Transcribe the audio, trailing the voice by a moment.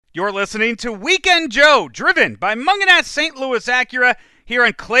You're listening to Weekend Joe, driven by Munganast St. Louis Acura here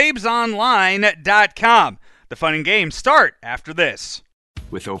on ClaibsOnline.com. The fun and games start after this.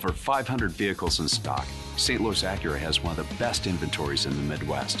 With over 500 vehicles in stock, St. Louis Acura has one of the best inventories in the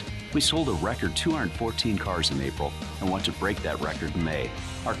Midwest. We sold a record 214 cars in April and want to break that record in May.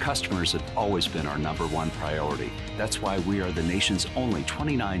 Our customers have always been our number one priority. That's why we are the nation's only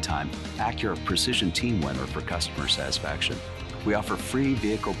 29-time Acura Precision Team winner for customer satisfaction. We offer free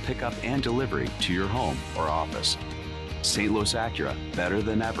vehicle pickup and delivery to your home or office. St. Louis Acura, better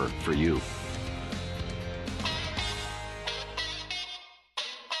than ever for you.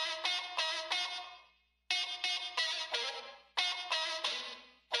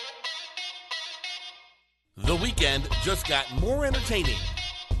 The weekend just got more entertaining.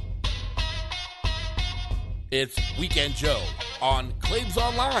 It's Weekend Joe on Claibs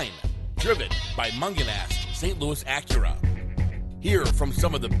Online, driven by Munganast St. Louis Acura. Hear from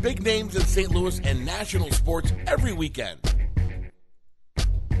some of the big names in St. Louis and national sports every weekend.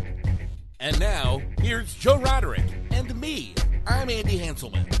 And now, here's Joe Roderick and me. I'm Andy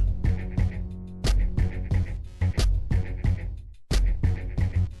Hanselman.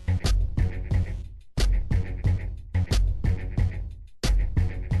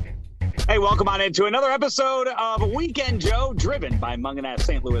 Hey, welcome on into another episode of Weekend Joe, driven by Munganast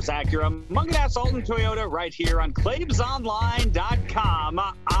St. Louis Acura, Munganast Alton Toyota, right here on ClaibsOnline.com.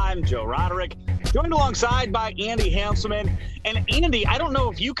 I'm Joe Roderick, joined alongside by Andy Hanselman. And Andy, I don't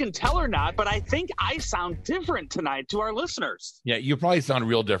know if you can tell or not, but I think I sound different tonight to our listeners. Yeah, you probably sound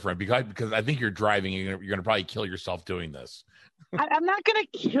real different because I think you're driving. You're going to probably kill yourself doing this. I'm not going to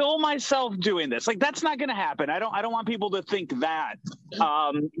kill myself doing this. Like, that's not going to happen. I don't want people to think that.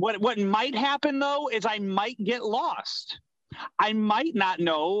 What might happen, though, is I might get lost. I might not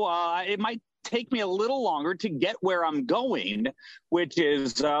know. It might take me a little longer to get where I'm going, which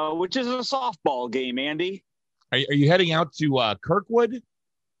is a softball game, Andy. Are you heading out to Kirkwood?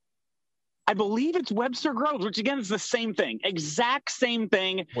 I believe it's Webster Groves, which again is the same thing, exact same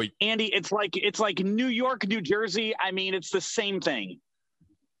thing. Wait. Andy, it's like New York, New Jersey. I mean, it's the same thing.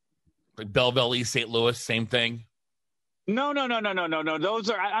 Like Belleville, East St. Louis, same thing. No. Those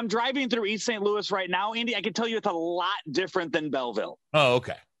are. I'm driving through East St. Louis right now, Andy. I can tell you it's a lot different than Belleville. Oh,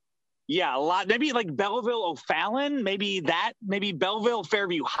 okay. Yeah, a lot. Maybe like Belleville, O'Fallon. Maybe Belleville,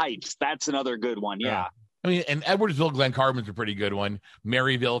 Fairview Heights. That's another good one. Yeah. I mean, and Edwardsville, Glen Carbon's a pretty good one.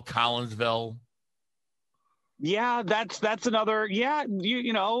 Maryville, Collinsville. Yeah, that's another. Yeah,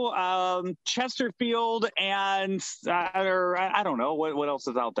 Chesterfield and I don't know what else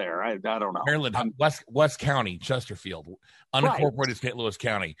is out there. I don't know. Maryland, West County, Chesterfield, unincorporated Right. St. Louis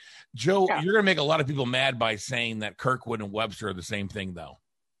County. Joe, Yeah. You're going to make a lot of people mad by saying that Kirkwood and Webster are the same thing, though.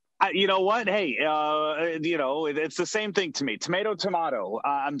 You know what? Hey, it's the same thing to me. Tomato, tomato.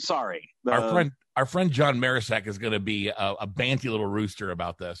 I'm sorry. Our friend John Marisak is going to be a banty little rooster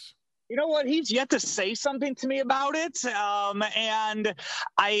about this. You know what? He's yet to say something to me about it. And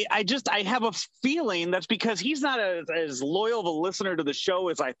I have a feeling that's because he's not as loyal of a listener to the show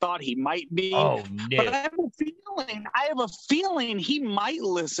as I thought he might be. Oh, no. But I have a feeling he might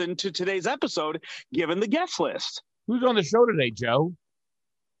listen to today's episode, given the guest list. Who's on the show today, Joe?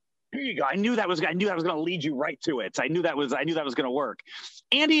 Here you go. I knew that was going to lead you right to it. I knew that was going to work.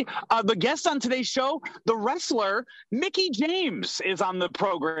 Andy, the guest on today's show, the wrestler Mickie James, is on the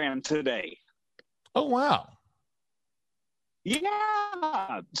program today. Oh, wow.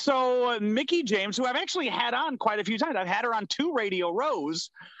 Yeah. So Mickie James, who I've actually had on quite a few times. I've had her on 2 Radio Rows.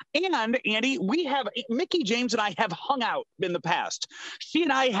 And Andy, Mickie James and I have hung out in the past. She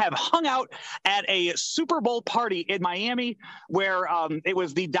and I have hung out at a Super Bowl party in Miami where it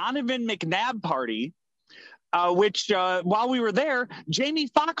was the Donovan McNabb party, which while we were there, Jamie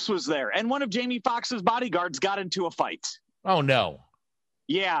Foxx was there. And one of Jamie Foxx's bodyguards got into a fight. Oh, no.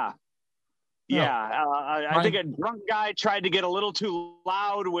 Yeah. Yeah, I think a drunk guy tried to get a little too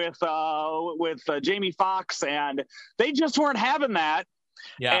loud with Jamie Foxx, and they just weren't having that.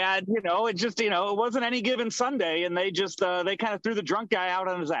 Yeah. And, it wasn't any given Sunday, and they just they kind of threw the drunk guy out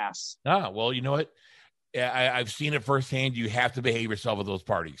on his ass. Ah, well, you know what? I've seen it firsthand. You have to behave yourself at those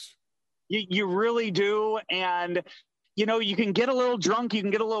parties. You really do. And, you can get a little drunk. You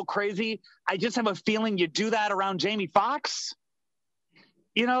can get a little crazy. I just have a feeling you do that around Jamie Foxx.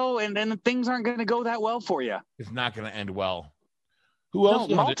 And then things aren't going to go that well for you. It's not going to end well. Who else?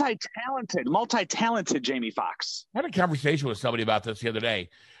 No, multi-talented Jamie Foxx. I had a conversation with somebody about this the other day.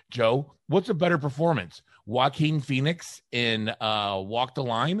 Joe, what's a better performance? Joaquin Phoenix in Walk the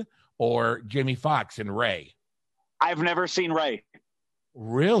Line or Jamie Foxx in Ray? I've never seen Ray.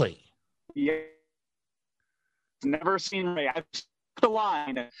 Really? Yeah. Never seen Ray. I've the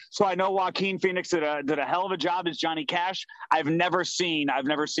line. So I know Joaquin Phoenix did a hell of a job as Johnny Cash. I've never seen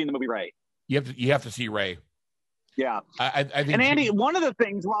the movie Ray. You have to see Ray. Yeah. I think. And Andy, one of the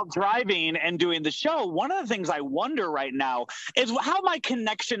things while driving and doing the show, one of the things I wonder right now is how my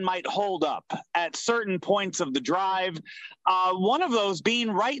connection might hold up at certain points of the drive. One of those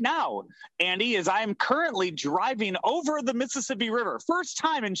being right now, Andy, is I am currently driving over the Mississippi River. First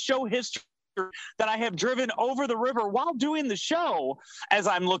time in show history that I have driven over the river while doing the show, as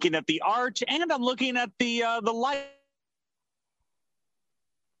I'm looking at the arch and I'm looking at the light.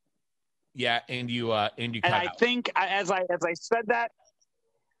 Yeah, and you cut and I out. think as I said that,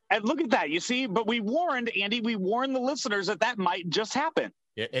 and look at that, you see. But we warned Andy, we warned the listeners that might just happen.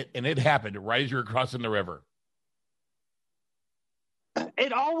 And it happened right as you were crossing the river.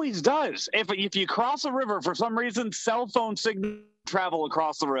 It always does. If you cross a river for some reason, cell phone signal travel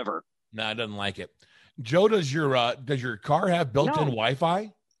across the river. No, I doesn't like it. Joe, does your car have built-in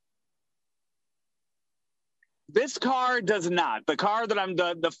Wi-Fi? This car does not. The car that I'm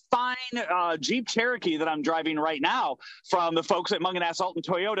the fine Jeep Cherokee that I'm driving right now from the folks at Mungenast Alton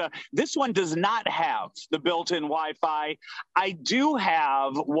Toyota, this one does not have the built-in Wi-Fi. I do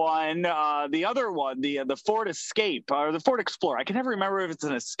have one, the other one, the Ford Escape or the Ford Explorer. I can never remember if it's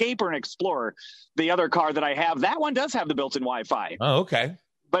an Escape or an Explorer. The other car that I have, that one does have the built-in Wi-Fi. Oh, okay.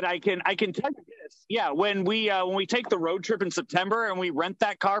 But I can tell you this. Yeah, when we take the road trip in September and we rent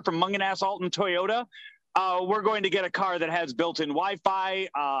that car from Mungenast Alton Toyota, we're going to get a car that has built-in Wi-Fi,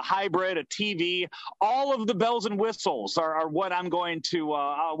 hybrid, a TV. All of the bells and whistles are what I'm going to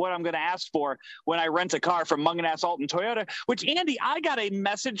ask for when I rent a car from Mungenast Alton Toyota. Which, Andy, I got a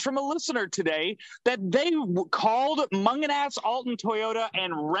message from a listener today that they called Mungenast Alton Toyota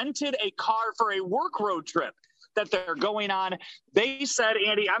and rented a car for a work road trip that they're going on. They said,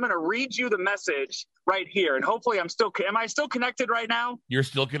 Andy, I'm going to read you the message right here, and hopefully am I still connected right now? You're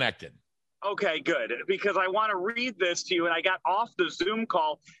still connected. Okay, good, because I want to read this to you, and I got off the Zoom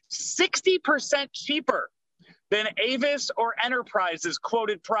call. 60% cheaper than Avis or Enterprise's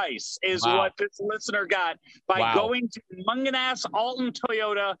quoted price is what this listener got by going to Mungenast Alton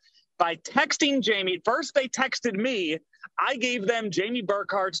Toyota, by texting Jamie. First, they texted me. I gave them Jamie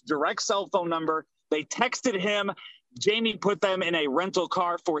Burkhart's direct cell phone number. They texted him. Jamie put them in a rental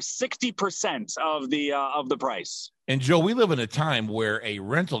car for 60% of the price. And Joe, we live in a time where a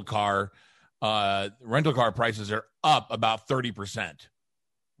rental car prices are up about 30%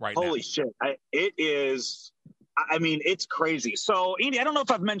 right now. Holy shit. It is. I mean, it's crazy. So, Andy, I don't know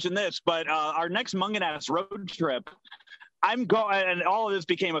if I've mentioned this, but our next Mungenast road trip, I'm going, and all of this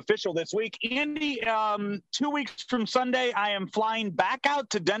became official this week. Andy, 2 weeks from Sunday, I am flying back out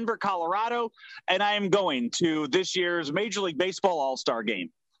to Denver, Colorado, and I am going to this year's Major League Baseball All-Star Game.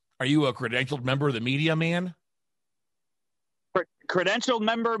 Are you a credentialed member of the media, man?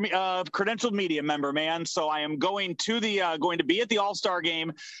 Credentialed media member, man. So I am going to going to be at the All-Star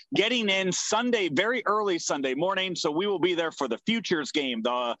Game, getting in Sunday, very early Sunday morning. So we will be there for the Futures game,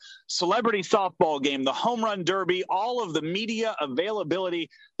 the Celebrity Softball game, the Home Run Derby, all of the media availability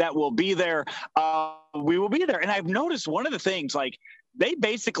that will be there. We will be there. And I've noticed one of the things, like, they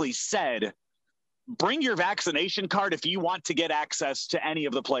basically said, bring your vaccination card if you want to get access to any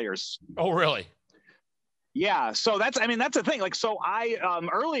of the players. Oh, really? Yeah, so that's the thing. Like, so I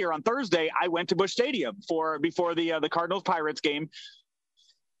earlier on Thursday, I went to Busch Stadium before the Cardinals Pirates game.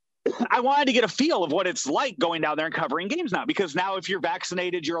 I wanted to get a feel of what it's like going down there and covering games now, because now if you're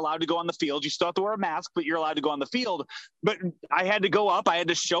vaccinated, you're allowed to go on the field. You still have to wear a mask, but you're allowed to go on the field. But I had to go up. I had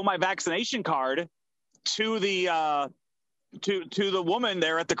to show my vaccination card to the to the woman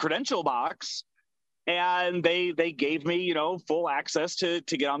there at the credential box. And they gave me, full access to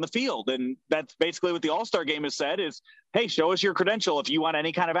get on the field. And that's basically what the All-Star game has said is, hey, show us your credential if you want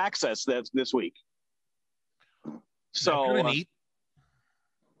any kind of access this week. So,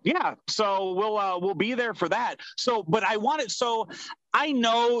 yeah, so we'll be there for that. So, but I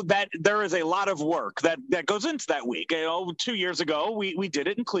know that there is a lot of work that goes into that week. 2 years ago, we did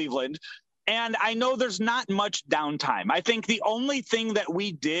it in Cleveland. And I know there's not much downtime. I think the only thing that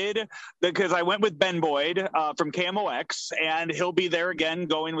we did, because I went with Ben Boyd from KMOX, and he'll be there again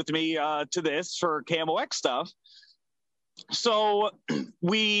going with me to this for KMOX stuff. So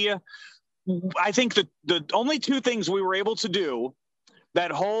I think the only two things we were able to do that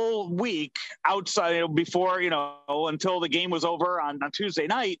whole week outside before, until the game was over on Tuesday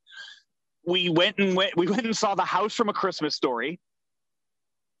night, we went and saw The House from A Christmas Story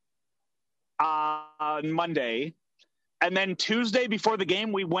on Monday, and then Tuesday before the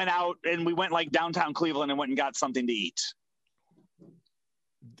game we went out and we went like downtown Cleveland and went and got something to eat.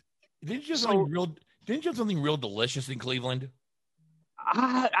 Didn't you have something real delicious in Cleveland?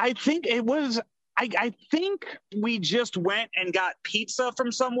 I think it was. I think we just went and got pizza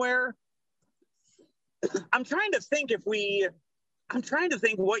from somewhere. I'm trying to think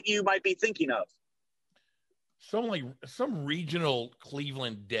what you might be thinking of. Some regional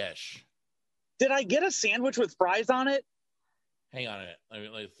Cleveland dish. Did I get a sandwich with fries on it? Hang on a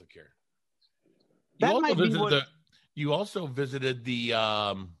minute. Let's look here. You also visited the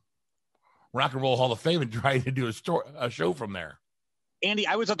Rock and Roll Hall of Fame and tried to do a show from there. Andy,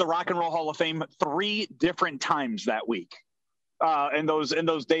 I was at the Rock and Roll Hall of Fame 3 different times that week. In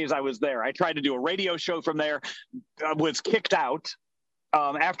those days I was there, I tried to do a radio show from there. Was kicked out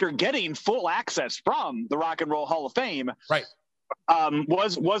after getting full access from the Rock and Roll Hall of Fame. Right.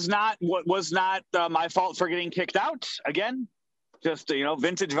 Was not my fault for getting kicked out again. Just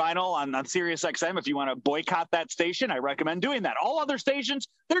vintage vinyl on Sirius XM. If you want to boycott that station, I recommend doing that. All other stations,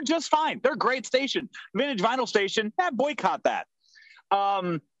 they're just fine. They're a great station. Vintage vinyl station, boycott that.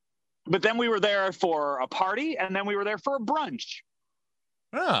 But then we were there for a party, and then we were there for a brunch.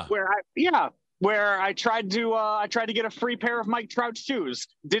 Where I tried to get a free pair of Mike Trout shoes.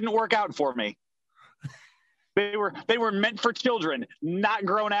 Didn't work out for me. They were meant for children, not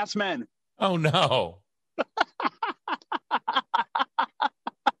grown ass men. Oh no.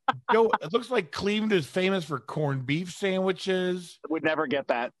 Joe, it looks like Cleveland is famous for corned beef sandwiches. Would never get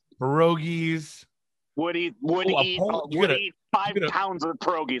that. Pierogies. Would eat 5 pounds of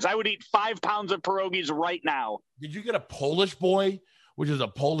pierogies. I would eat 5 pounds of pierogies right now. Did you get a Polish boy, which is a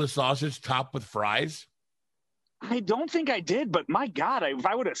Polish sausage topped with fries? I don't think I did, but my God, if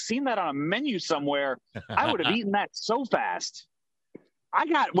I would have seen that on a menu somewhere, I would have eaten that so fast.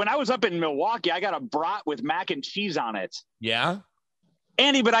 When I was up in Milwaukee, I got a brat with mac and cheese on it. Yeah?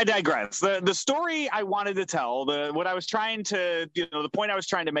 Andy, but I digress. The story I wanted to tell, the point I was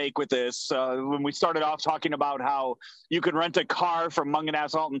trying to make with this, when we started off talking about how you could rent a car from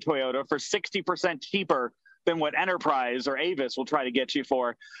Mungenast Alton Toyota for 60% cheaper than what Enterprise or Avis will try to get you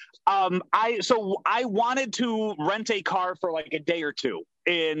for. I wanted to rent a car for like a day or two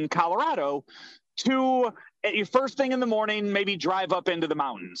in Colorado to, first thing in the morning, maybe drive up into the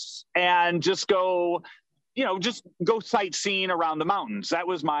mountains and just go sightseeing around the mountains. That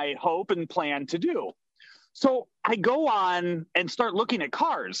was my hope and plan to do. So I go on and start looking at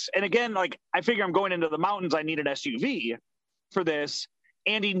cars. And again, I figure I'm going into the mountains. I need an SUV for this.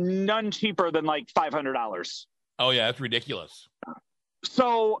 Andy, none cheaper than $500. Oh yeah, that's ridiculous.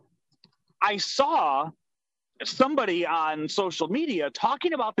 So I saw somebody on social media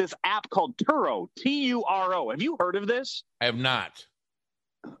talking about this app called Turo, Turo. Have you heard of this? I have not.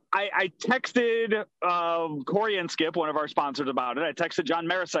 I texted Corey and Skip, one of our sponsors, about it. I texted John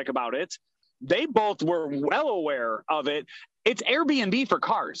Marisek about it. They both were well aware of it. It's Airbnb for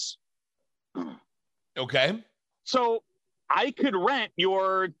cars. Okay. So I could rent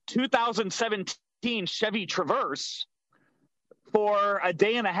your 2017 Chevy Traverse for a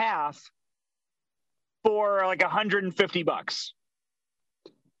day and a half for $150.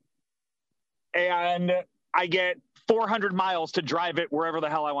 And I get 400 miles to drive it wherever the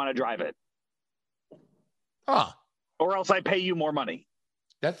hell I want to drive it. Huh. Or else I pay you more money.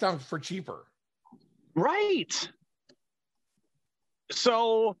 That sounds for cheaper. Right.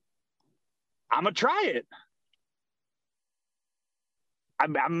 So I'm going to try it.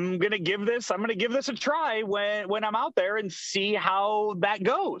 I'm going to give this a try when I'm out there and see how that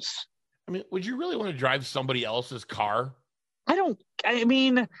goes. I mean, would you really want to drive somebody else's car? If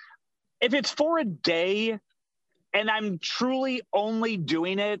it's for a day and I'm truly only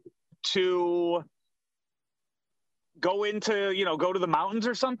doing it to go to the mountains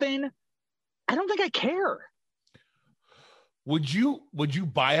or something, I don't think I care. Would you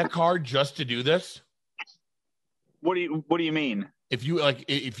buy a car just to do this? What do you mean? If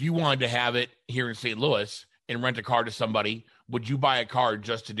you wanted to have it here in St. Louis and rent a car to somebody, would you buy a car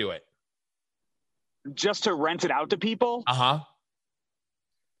just to do it? Just to rent it out to people? Uh-huh.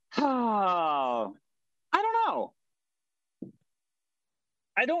 Oh, I don't know.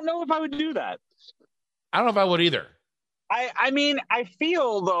 I don't know if I would do that. I don't know if I would either. I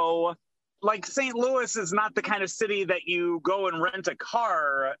feel, though, like St. Louis is not the kind of city that you go and rent a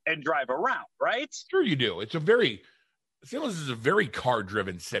car and drive around, right? Sure you do. St. Louis is a very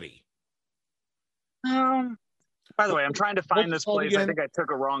car-driven city. By the way, I'm trying to find this place. Again? I think I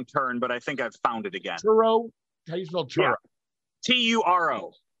took a wrong turn, but I think I've found it again. Turo? How do you spell Turo? Yeah.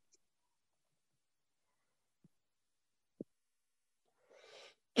 Turo.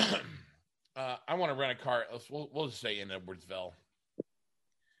 I want to rent a car. We'll just say in Edwardsville.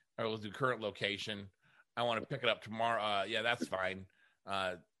 Or we'll do current location. I want to pick it up tomorrow. Yeah, that's fine.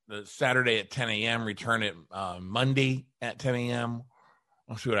 The Saturday at 10 a.m., return it Monday at 10 a.m.,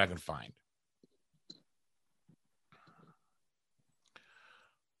 I'll see what I can find.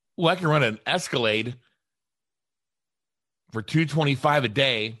 Well, I can run an Escalade for $225 a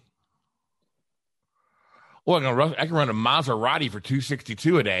day. Well, I can run a Maserati for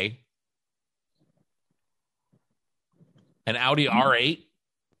 $262 a day. An Audi R8.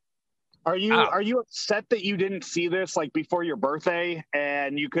 Are you upset that you didn't see this like before your birthday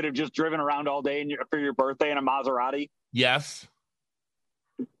and you could have just driven around all day for your birthday in a Maserati? Yes.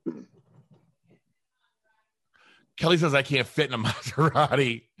 Kelly says I can't fit in a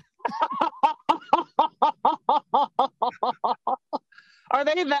Maserati.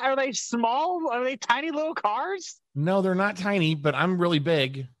 Are they small? Are they tiny little cars? No, they're not tiny, but I'm really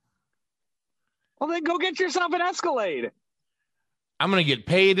big. Well, then go get yourself an Escalade. I'm going to get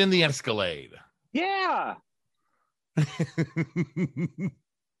paid in the Escalade. Yeah.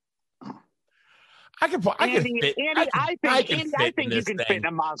 I can fit. Andy, I think you can fit in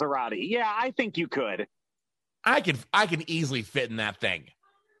a Maserati. Yeah, I think you could. I can easily fit in that thing.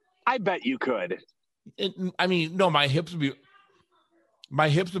 I bet you could. No, my hips would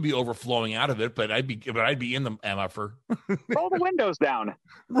be overflowing out of it, but I'd be in the MFR. Roll the windows down.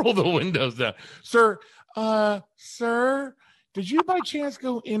 Roll the windows down. Sir, did you by chance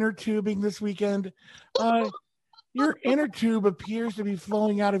go inner tubing this weekend? Your inner tube appears to be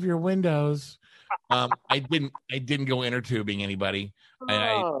flowing out of your windows. I didn't go inner tubing anybody.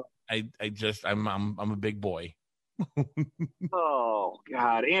 I'm a big boy. Oh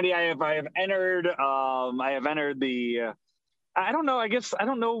God, Andy, I have entered the I don't know. I guess I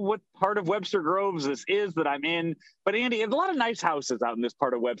don't know what part of Webster Groves this is that I'm in, but Andy, there's a lot of nice houses out in this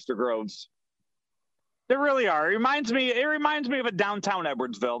part of Webster Groves. There really are. It reminds me of a downtown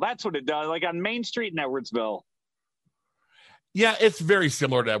Edwardsville. That's what it does, like on Main Street in Edwardsville. Yeah, it's very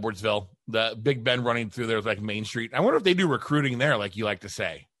similar to Edwardsville. The Big Ben running through there is like Main Street. I wonder if they do recruiting there, like you like to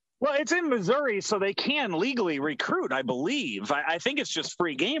say. Well, it's in Missouri, so they can legally recruit, I believe. I think it's just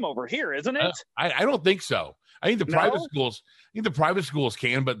free game over here, isn't it? I don't think so. I think the private schools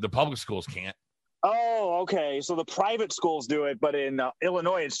can, but the public schools can't. Oh, okay. So the private schools do it, but in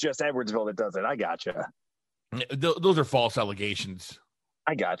Illinois, it's just Edwardsville that does it. I gotcha. Those are false allegations.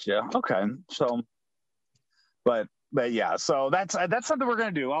 I gotcha. Okay. So, but yeah, so that's something we're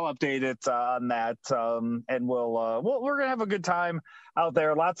gonna do. I'll update it on that, and we're gonna have a good time out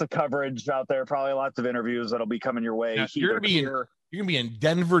there. Lots of coverage out there. Probably lots of interviews that'll be coming your way. Now, you're gonna be in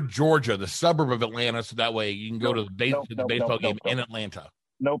Denver, Georgia, the suburb of Atlanta, so that way you can go to the baseball game in Atlanta.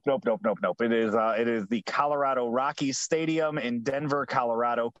 Nope. It is the Colorado Rockies Stadium in Denver,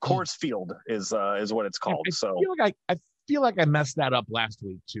 Colorado. Coors Field is what it's called. I feel like I messed that up last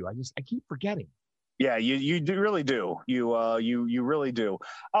week too. I keep forgetting. Yeah, you really do. You really do.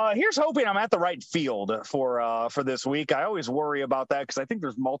 Here's hoping I'm at the right field for this week. I always worry about that because I think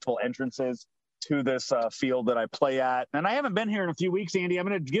there's multiple entrances to this field that I play at, and I haven't been here in a few weeks, Andy. I'm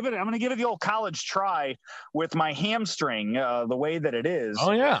gonna give it the old college try with my hamstring the way that it is.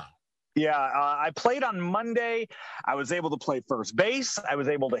 Oh yeah. Yeah, I played on Monday. I was able to play first base. I was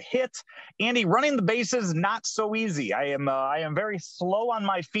able to hit. Andy, running the bases, not so easy. I am very slow on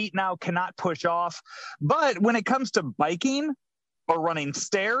my feet now, cannot push off. But when it comes to biking or running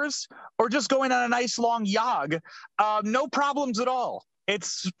stairs or just going on a nice long jog, no problems at all. It's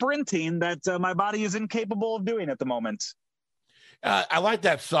sprinting that my body is incapable of doing at the moment. I like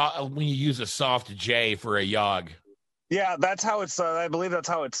that when you use a soft J for a jog. Yeah, that's how it's. I believe that's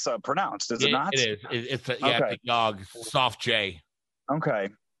how it's pronounced. Is it not? It is. It's a jog, soft J. Okay,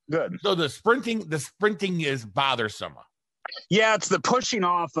 good. So the sprinting is bothersome. Yeah, it's the pushing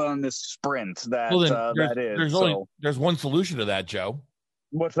off on this sprint that is. There's one solution to that, Joe.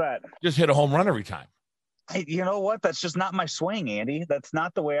 What's that? Just hit a home run every time. Hey, you know what? That's just not my swing, Andy. That's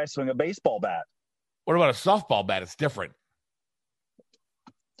not the way I swing a baseball bat. What about a softball bat? It's different.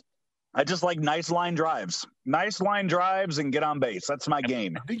 I just like nice line drives and get on base. That's my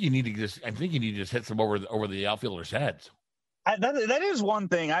game. I think you need to just hit some over the outfielders' heads. That is one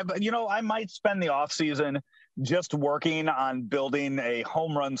thing. I might spend the off season just working on building a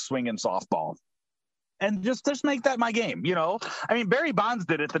home run swing in softball. And just make that my game, I mean, Barry Bonds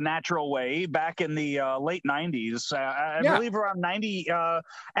did it the natural way back in the late 90s. I believe around 90,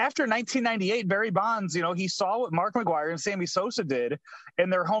 after 1998, Barry Bonds, he saw what Mark McGwire and Sammy Sosa did in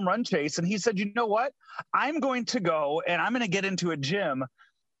their home run chase. And he said, you know what? I'm going to go and I'm going to get into a gym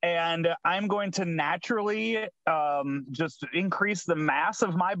and I'm going to naturally just increase the mass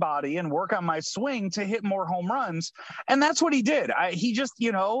of my body and work on my swing to hit more home runs. And that's what he did. He just,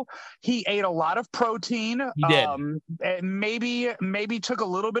 he ate a lot of protein. He did. And maybe took a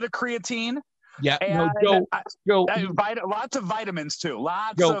little bit of creatine. Yeah, And no, Joe, lots of vitamins too.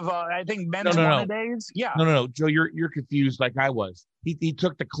 Lots Joe, of I think men's no. days. Yeah. No, Joe, you're confused like I was. He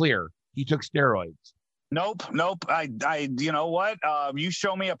took the clear. He took steroids. Nope. You know what? You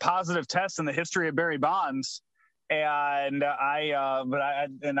show me a positive test in the history of Barry Bonds, and I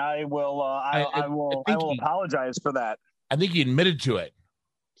will apologize for that. I think he admitted to it.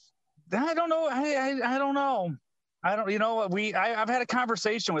 I don't know. I don't know. I've had a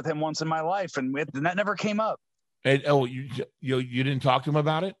conversation with him once in my life, and that never came up. And, you didn't talk to him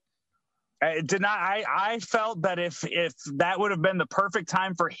about it? It did not. I felt that if that would have been the perfect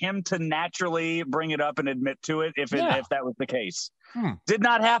time for him to naturally bring it up and admit to it, if that was the case, did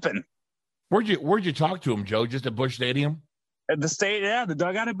not happen. Where'd you talk to him, Joe? Just at Busch Stadium? At the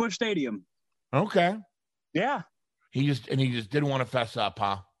dugout at Busch Stadium. Okay. Yeah. He just didn't want to fess up,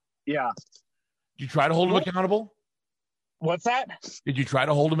 huh? Yeah. Did you try to hold him accountable? What's that? Did you try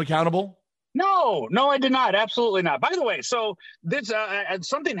to hold him accountable? No, I did not. Absolutely not. By the way, so this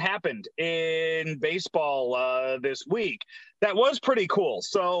something happened in baseball this week that was pretty cool.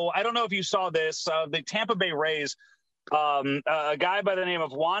 So I don't know if you saw this. The Tampa Bay Rays, a guy by the name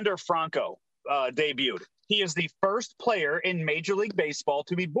of Wander Franco debuted. He is the first player in Major League Baseball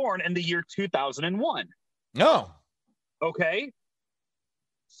to be born in the year 2001. No. Okay.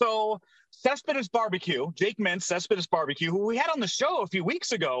 So Cespedes Barbecue, Jake Mintz, Cespedes Barbecue, who we had on the show a few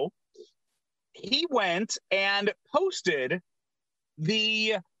weeks ago, he went and posted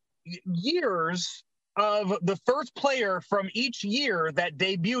the years of the first player from each year that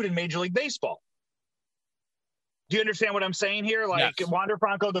debuted in Major League Baseball. Do you understand what I'm saying here? Like, yes. Wander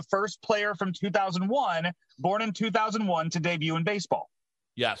Franco, the first player from 2001, born in 2001 to debut in baseball.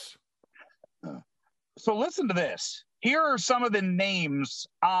 Yes. So listen to this. Here are some of the names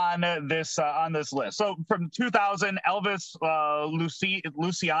on this list. So from 2000, Elvis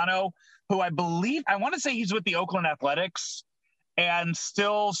Luciano, who I want to say he's with the Oakland Athletics and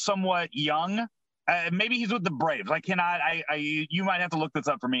still somewhat young. Maybe he's with the Braves. You might have to look this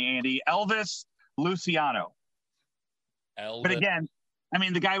up for me, Andy. Elvis Luciano. But again, I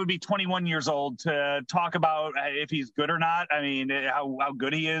mean, the guy would be 21 years old. To talk about if he's good or not, I mean, how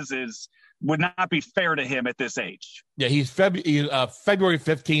good he is would not be fair to him at this age. Yeah, he's February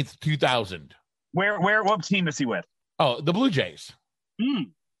 15th, 2000. What team is he with? Oh, the Blue Jays.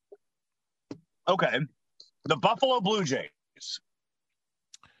 Okay. The Buffalo Blue Jays.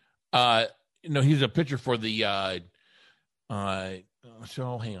 No, he's a pitcher for the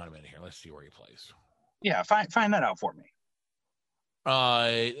so hang on a minute here. Let's see where he plays. Yeah, find that out for me.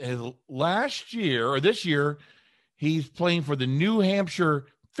 Last year or this year, he's playing for the New Hampshire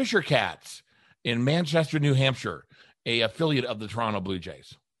Fisher Cats in Manchester, New Hampshire, a affiliate of the Toronto Blue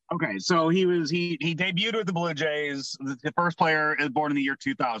Jays. Okay, so he debuted with the Blue Jays. The first player is born in the year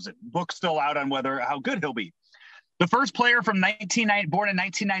 2000. Book's still out on how good he'll be. The first player born in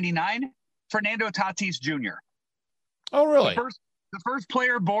 1999, Fernando Tatis Jr. Oh, really? The first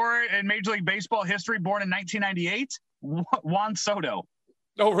player born in Major League Baseball history, born in 1998, Juan Soto.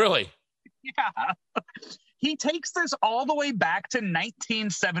 Oh, really? Yeah. He takes this all the way back to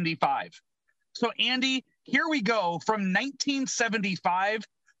 1975. So, Andy, here we go from 1975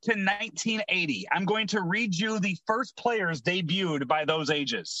 to 1980. I'm going to read you the first players debuted by those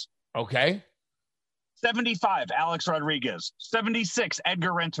ages. Okay. 75, Alex Rodriguez. 76,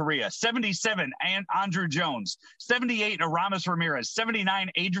 Edgar Renteria. 77, Andrew Jones. 78, Aramis Ramirez. 79,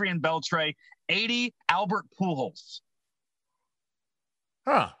 Adrian Beltre. 80, Albert Pujols.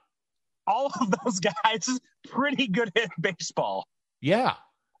 Huh. All of those guys pretty good at baseball. Yeah.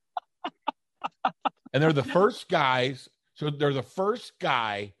 And they're the first guys. So they're the first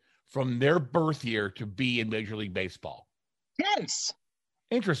guy from their birth year to be in Major League Baseball. Yes.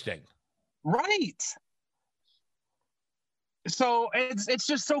 Interesting. Right. So it's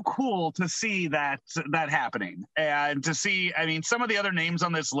just so cool to see that happening, and to see, I mean, some of the other names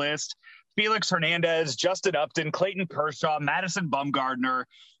on this list: Felix Hernandez, Justin Upton, Clayton Kershaw, Madison Bumgarner,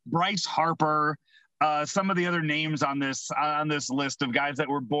 Bryce Harper. Some of the other names on this list of guys that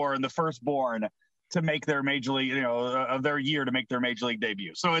were born, the firstborn to make their major league, of their year to make their major league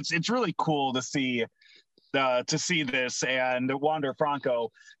debut. So it's really cool to see this, and Wander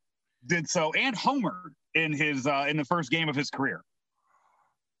Franco did so, and homered in the first game of his career.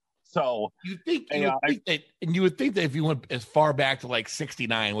 So you would think that if you went as far back to like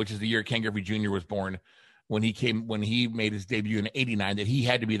 69, which is the year Ken Griffey Jr. was born, when he made his debut in 89, that he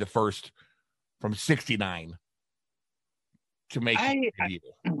had to be the first from 69 to make his debut.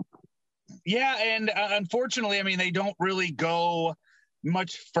 Yeah, and unfortunately, I mean, they don't really go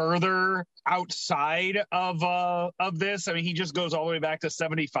much further outside of this. I mean, he just goes all the way back to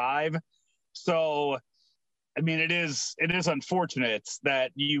 75. So, I mean, it is unfortunate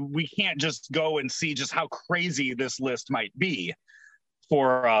that we can't just go and see just how crazy this list might be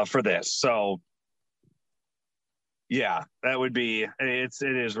for this. So, yeah, that would be it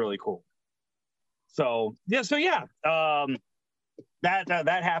is really cool. So yeah.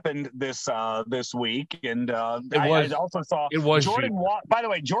 That happened this week, and I also saw Jordan. By the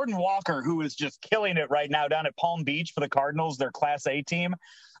way, Jordan Walker, who is just killing it right now down at Palm Beach for the Cardinals, their Class A team.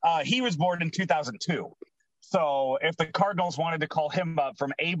 He was born in 2002. So if the Cardinals wanted to call him up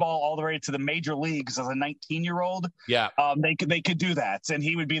from A ball all the way to the major leagues as a 19-year-old, they could do that, and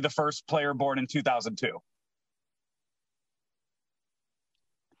he would be the first player born in 2002.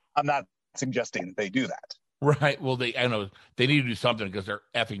 I'm not suggesting they do that. Right. Well, I know they need to do something because they're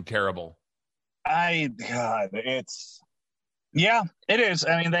effing terrible. It is.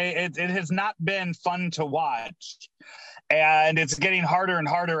 I mean, it has not been fun to watch, and it's getting harder and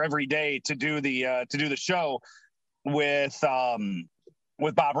harder every day to do the show with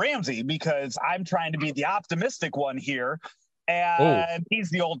Bob Ramsey, because I'm trying to be the optimistic one here, and he's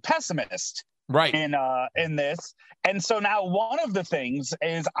the old pessimist. Right. In this. And so now one of the things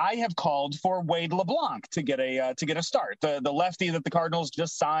is I have called for Wade LeBlanc to get a start. The lefty that the Cardinals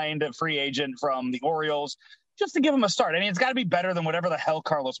just signed, a free agent from the Orioles, just to give him a start. I mean, it's got to be better than whatever the hell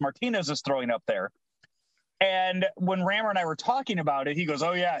Carlos Martinez is throwing up there. And when Rammer and I were talking about it, he goes,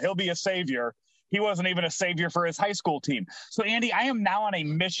 "Oh yeah, he'll be a savior." He wasn't even a savior for his high school team. So Andy, I am now on a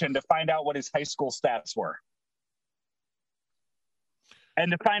mission to find out what his high school stats were,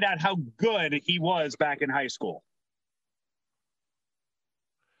 and to find out how good he was back in high school.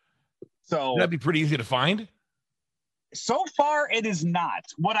 So that'd be pretty easy to find. So far, it is not.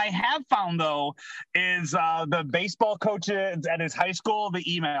 What I have found, though, is the baseball coach at his high school, the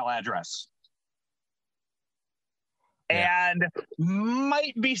email address. Yeah. And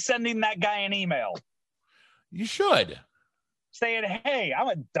might be sending that guy an email. You should. Saying, "Hey, I'm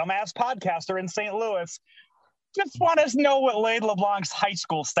a dumbass podcaster in St. Louis. Just want to know what Wade LeBlanc's high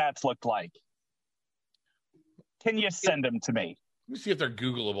school stats looked like. Can you send them to me?" Let me see if they're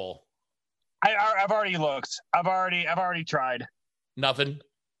Googleable. I've already looked. I've already tried. Nothing.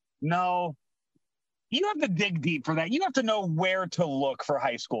 No. You have to dig deep for that. You have to know where to look for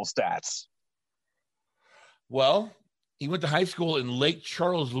high school stats. Well, he went to high school in Lake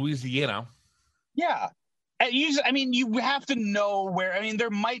Charles, Louisiana. Yeah. You have to know where. I mean,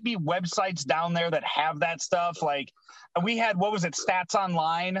 there might be websites down there that have that stuff. Like we had, what was it, Stats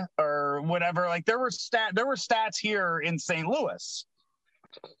Online or whatever. Like there were stats here in St. Louis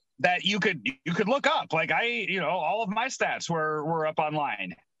that you could look up. Like all of my stats were up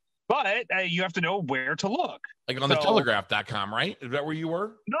online, but you have to know where to look. Like on the telegraph.com, right? Is that where you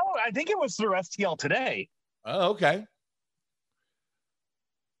were? No, I think it was through STL Today. Oh, okay.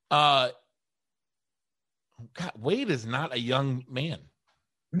 God, Wade is not a young man.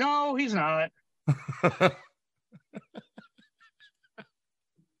 No, he's not.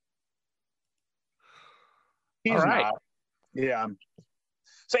 He's all right. Not. Yeah.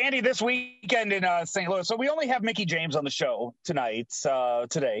 So, Andy, this weekend in St. Louis, so we only have Mickie James on the show today.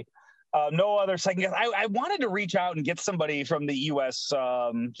 No other second guest. I wanted to reach out and get somebody from the U.S.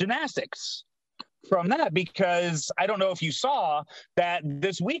 Gymnastics from that, because I don't know if you saw that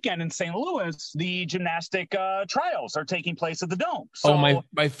this weekend in St. Louis, the gymnastic trials are taking place at the Dome. So,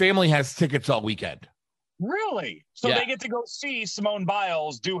 my family has tickets all weekend. Really? So They get to go see Simone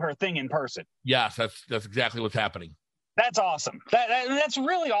Biles do her thing in person. Yes, that's exactly what's happening. That's awesome. That's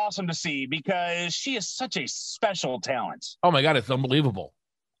really awesome to see, because she is such a special talent. Oh my God, it's unbelievable.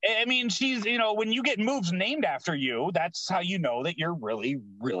 I mean, she's, when you get moves named after you, that's how you know that you're really,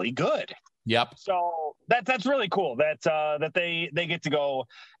 really good. Yep. So that's really cool that they get to go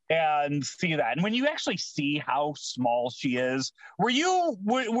and see that. And when you actually see how small she is,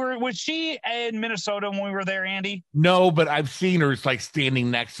 was she in Minnesota when we were there, Andy? No, but I've seen her like standing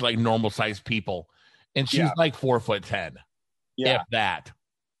next to like normal sized people. And she's like 4'10", if that.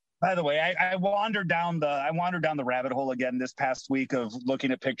 By the way, I wandered down the rabbit hole again this past week of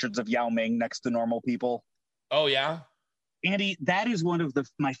looking at pictures of Yao Ming next to normal people. Oh yeah, Andy, that is one of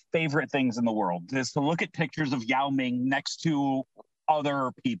my favorite things in the world, is to look at pictures of Yao Ming next to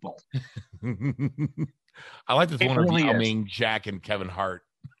other people. I like this one of Yao Ming, Jack, and Kevin Hart.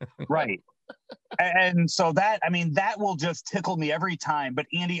 Right. And so that will just tickle me every time. But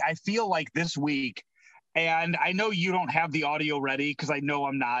Andy, I feel like this week, and I know you don't have the audio ready, because I know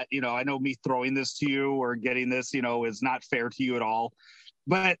I'm not, I know me throwing this to you or getting this, is not fair to you at all.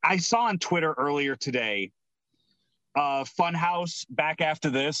 But I saw on Twitter earlier today, Funhouse, back after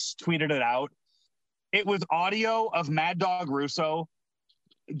this, tweeted it out. It was audio of Mad Dog Russo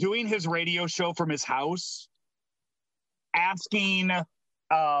doing his radio show from his house, asking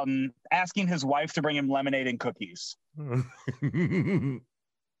his wife to bring him lemonade and cookies. And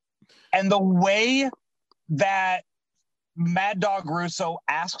the way that Mad Dog Russo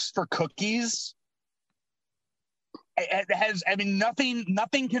asks for cookies,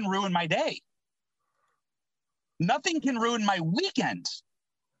 nothing can ruin my day. Nothing can ruin my weekend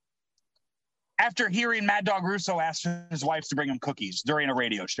after hearing Mad Dog Russo ask his wife to bring him cookies during a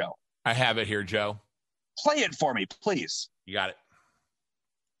radio show. I have it here, Joe. Play it for me, please. You got it.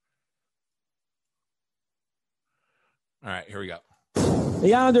 All right, here we go.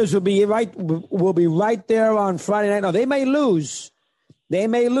 The Islanders will be right there on Friday night. No, they may lose. They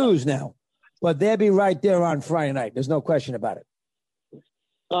may lose now, but they'll be right there on Friday night. There's no question about it.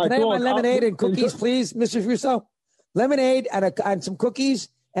 Can I have my lemonade and cookies, please, Mr. Russo? Lemonade and some cookies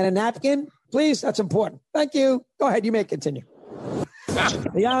and a napkin, please. That's important. Thank you. Go ahead. You may continue.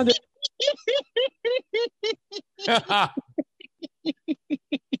 The Islanders.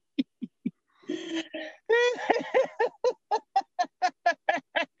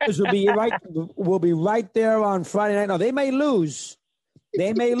 will be right there on Friday night. No, they may lose.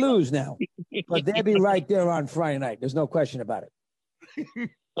 They may lose now, but they'll be right there on Friday night. There's no question about it. Can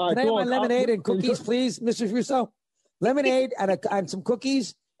I have my lemonade and cookies, please, Mr. Russo? Lemonade and some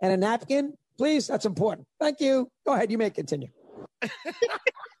cookies and a napkin, please. That's important. Thank you. Go ahead. You may continue.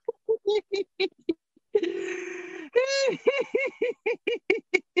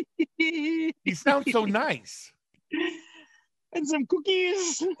 He sounds so nice. And some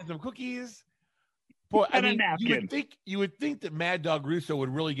cookies. Boy, and a napkin. You would think that Mad Dog Russo would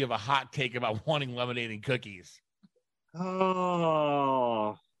really give a hot take about wanting lemonade and cookies.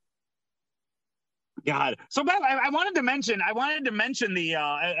 Oh God! So, Bob, I wanted to mention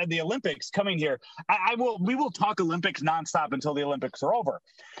the Olympics coming here. We will talk Olympics nonstop until the Olympics are over.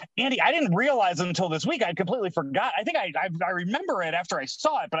 Andy, I didn't realize until this week. I completely forgot. I think I remember it after I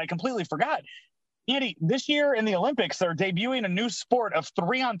saw it, but I completely forgot. Andy, this year in the Olympics, they're debuting a new sport of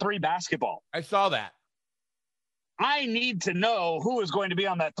 3-on-3 basketball. I saw that. I need to know who is going to be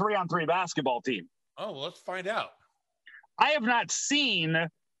on that 3-on-3 basketball team. Oh, well, let's find out. I have not seen I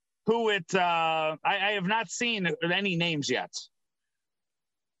have not seen any names yet.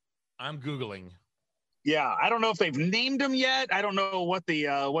 I'm Googling. Yeah, I don't know if they've named them yet. I don't know what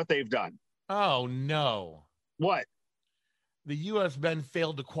they've done. Oh, no. What? The U.S. men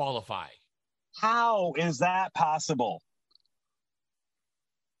failed to qualify. How is that possible?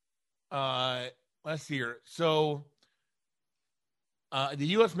 Let's see here. So the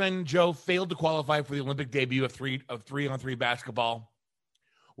U.S. men, Joe, failed to qualify for the Olympic debut of 3-on-3 basketball,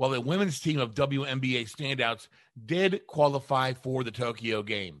 while the women's team of WNBA standouts did qualify for the Tokyo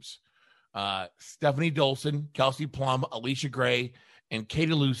Games. Stephanie Dolson, Kelsey Plum, Alicia Gray, and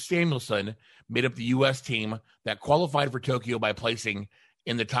Katie Lou Samuelson made up the U.S. team that qualified for Tokyo by placing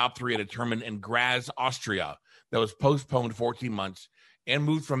in the top 3 at a tournament in Graz, Austria, that was postponed 14 months and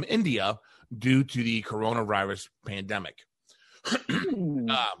moved from India due to the coronavirus pandemic.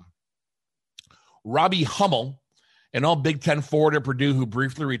 Robbie Hummel, an all Big Ten forward at Purdue who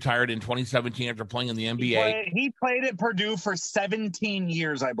briefly retired in 2017 after playing in the NBA. He played at Purdue for 17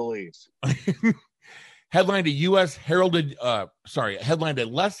 years, I believe. Headlined a less heralded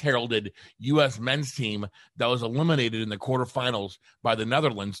U.S. men's team that was eliminated in the quarterfinals by the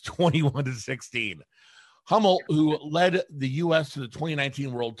Netherlands 21-16. Hummel, who led the U.S. to the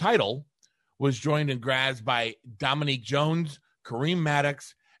 2019 world title, was joined in Graz by Dominique Jones, Kareem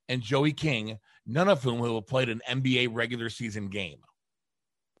Maddox, and Joey King, none of whom have played an NBA regular season game.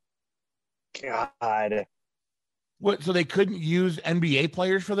 God. What? So they couldn't use NBA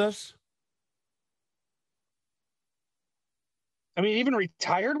players for this? I mean, even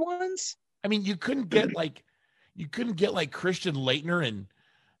retired ones? I mean, you couldn't get like Christian Laettner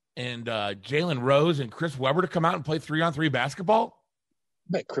and Jalen Rose and Chris Webber to come out and play 3-on-3 basketball?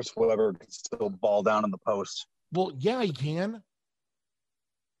 I bet Chris Webber can still ball down in the post. Well, yeah, he can.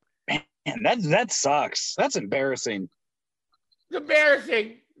 Man, that sucks. That's embarrassing. It's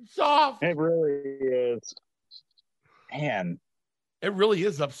embarrassing. Soft. It really is. Man. It really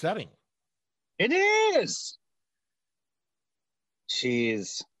is upsetting. It is.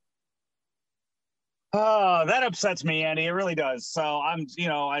 Jeez. Oh, that upsets me, Andy. It really does. So I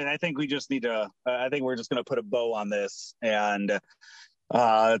think we just need to, I think we're just going to put a bow on this and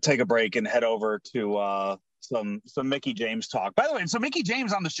take a break and head over to some Mickie James talk. By the way, so Mickie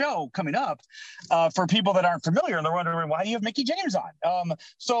James on the show coming up, for people that aren't familiar and they're wondering why do you have Mickie James on?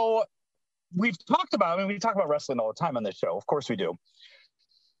 So we talk about wrestling all the time on this show. Of course we do.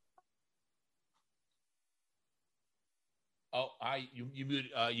 Oh, you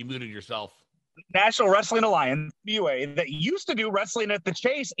muted yourself. National Wrestling Alliance, UA, that used to do Wrestling at the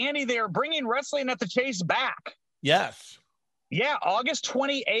Chase. Andy, they are bringing Wrestling at the Chase back. Yes. Yeah, August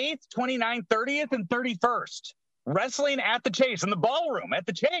 28th, 29th, 30th, and 31st. Wrestling at the Chase, in the ballroom at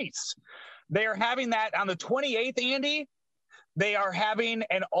the Chase. They are having that on the 28th, Andy. They are having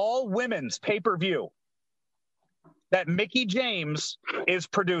an all-women's pay-per-view that Mickie James is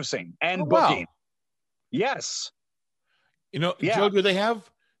producing and booking. Wow. Yes. You know, yeah. Joe, do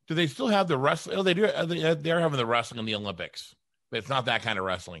they still have the wrestling? Oh, they do. They're having the wrestling in the Olympics, but it's not that kind of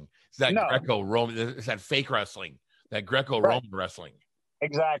wrestling. It's that Greco-Roman. It's that fake wrestling, that Greco-Roman wrestling.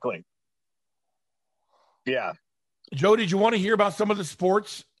 Exactly. Yeah. Joe, did you want to hear about some of the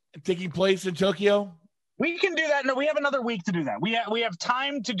sports taking place in Tokyo? We can do that. No, we have another week to do that. We have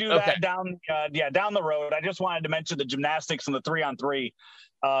time to do that down the road. I just wanted to mention the gymnastics and the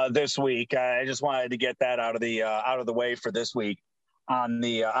 3-on-3 this week. I just wanted to get that out of the way for this week on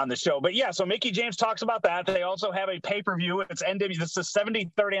the show. But yeah, so Mickie James talks about that. They also have a pay-per-view. It's NW. This is the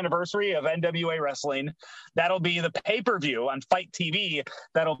 73rd anniversary of NWA Wrestling. That'll be the pay-per-view on Fight TV.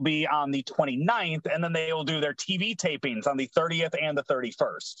 That'll be on the 29th, and then they will do their TV tapings on the 30th and the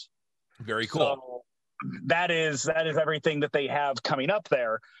 31st. Very cool. So that is everything that they have coming up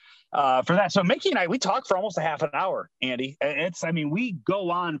there for that. So Mickie and I, we talked for almost a half an hour, Andy. We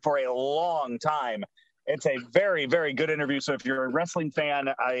go on for a long time. It's a very, very good interview. So if you're a wrestling fan,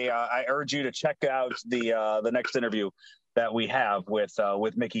 I urge you to check out the next interview that we have with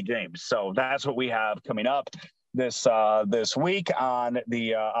Mickie James. So that's what we have coming up this week on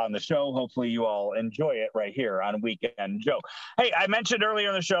the show. Hopefully you all enjoy it right here on Weekend Joe. Hey, I mentioned earlier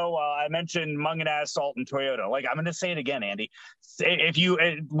in the show, I mentioned Mungenast Alton Toyota. Like, I'm going to say it again, Andy.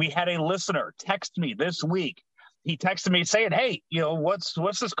 We had a listener text me this week. He texted me saying, hey, what's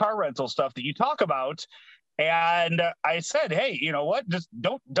this car rental stuff that you talk about? And I said, hey, you know what? Just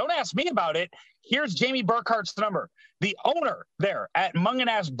don't ask me about it. Here's Jamie Burkhart's number. The owner there at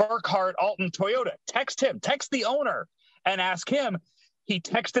Mungenast Burkhart Alton Toyota. Text the owner and ask him. He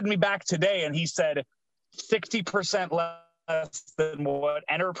texted me back today and he said 60% less than what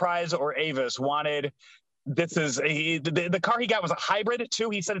Enterprise or Avis wanted. This is the car he got was a hybrid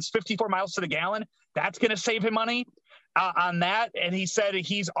too. He said it's 54 miles to the gallon. That's going to save him money on that. And he said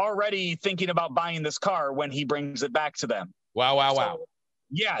he's already thinking about buying this car when he brings it back to them. Wow.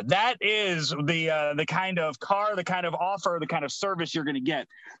 Yeah, that is the kind of car, the kind of offer, the kind of service you're going to get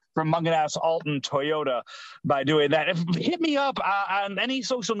from Mungenast Alton Toyota by doing that. Hit me up on any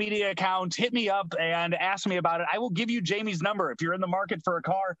social media account. Hit me up and ask me about it. I will give you Jamie's number. If you're in the market for a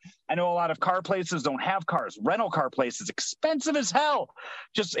car, I know a lot of car places don't have cars. Rental car places, expensive as hell.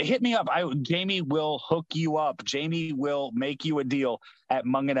 Just hit me up. Jamie will hook you up. Jamie will make you a deal at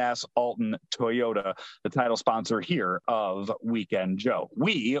Mungenast Alton Toyota, the title sponsor here of Weekend Joe.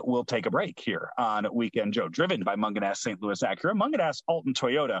 We will take a break here on Weekend Joe, driven by Mungenast St. Louis Acura, Mungenast Alton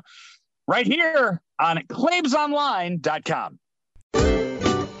Toyota, right here on ClaimsOnline.com.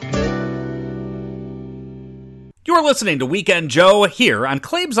 You're listening to Weekend Joe here on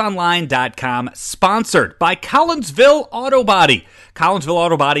ClaimsOnline.com, sponsored by Collinsville Auto Body. Collinsville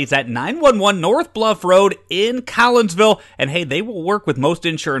Auto Body is at 911 North Bluff Road in Collinsville. And hey, they will work with most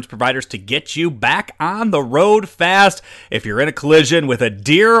insurance providers to get you back on the road fast. If you're in a collision with a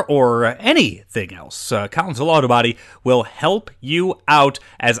deer or anything else, Collinsville Auto Body will help you out,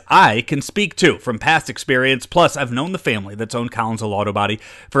 as I can speak to from past experience. Plus, I've known the family that's owned Collinsville Auto Body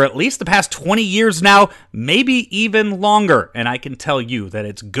for at least the past 20 years now, maybe even longer. And I can tell you that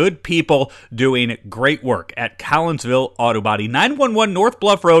it's good people doing great work at Collinsville Auto Body, 911 North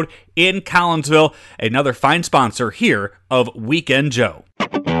Bluff Road in Collinsville, another fine sponsor here of Weekend Joe.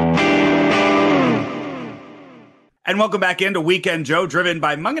 And welcome back into Weekend Joe, driven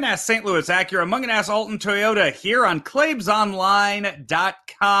by Mungenast St. Louis Acura, Mungenast Alton Toyota here on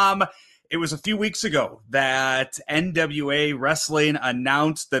ClaimsOnline.com. It was a few weeks ago that NWA Wrestling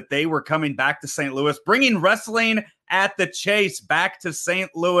announced that they were coming back to St. Louis, bringing Wrestling at the Chase back to St.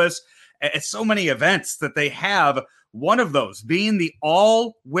 Louis. It's so many events that they have. One of those being the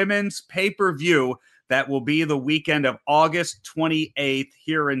all-women's pay-per-view that will be the weekend of August 28th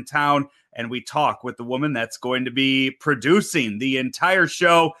here in town. And we talk with the woman that's going to be producing the entire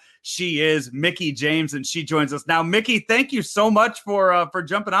show. She is Mickie James, and she joins us now. Mickie, thank you so much for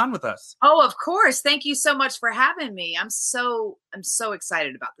jumping on with us. Oh, of course. Thank you so much for having me. I'm so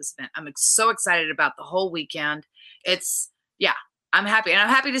excited about this event. I'm so excited about the whole weekend. I'm happy, and I'm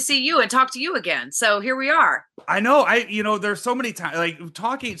happy to see you and talk to you again. So here we are. I know. There's so many times like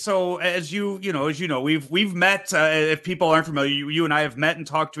talking. So as you know, we've met. If people aren't familiar, you and I have met and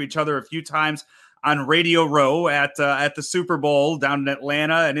talked to each other a few times on Radio Row at the Super Bowl down in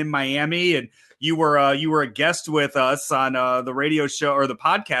Atlanta and in Miami, and you were a guest with us on the radio show or the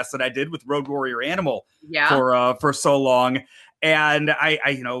podcast that I did with Road Warrior Animal for so long. And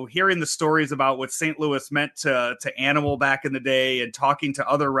I hearing the stories about what St. Louis meant to Animal back in the day, and talking to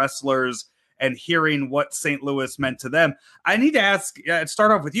other wrestlers and hearing what St. Louis meant to them, I need to ask,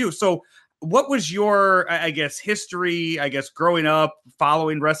 start off with you. So what was your, I guess, history, growing up,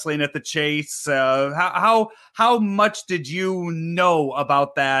 following wrestling at the Chase? How much did you know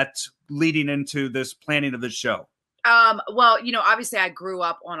about that leading into this planning of the show? Well, obviously I grew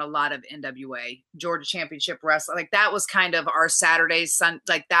up on a lot of NWA, Georgia Championship Wrestling. Like that was kind of our Saturdays,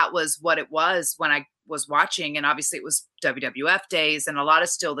 like that was what it was when I was watching. And obviously it was WWF days and a lot of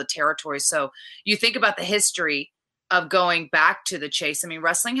still the territory. So you think about the history of going back to the Chase. I mean,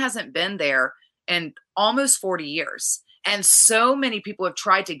 wrestling hasn't been there in almost 40 years. And so many people have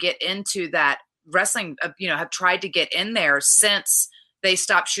tried to get into that wrestling, have tried to get in there since they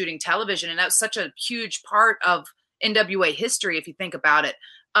stopped shooting television. And that was such a huge part of NWA history, if you think about it.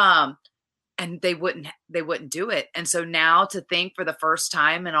 And they wouldn't do it. And so now to think for the first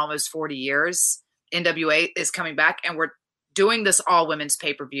time in almost 40 years, NWA is coming back and we're doing this all women's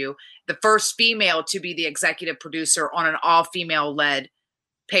pay-per-view, the first female to be the executive producer on an all female led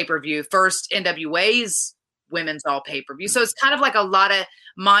pay-per-view, first NWA's women's all pay-per-view. So it's kind of like a lot of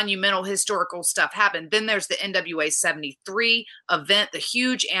monumental historical stuff happened. Then there's the NWA 73 event, the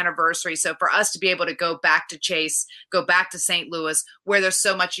huge anniversary. So for us to be able to go back to Chase, go back to St. Louis, where there's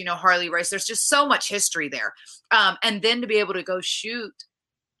so much, Harley Race, there's just so much history there. And then to be able to go shoot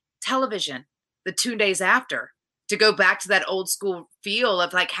television the 2 days after, to go back to that old school feel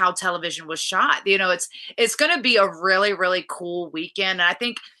of like how television was shot. It's going to be a really, really cool weekend. And I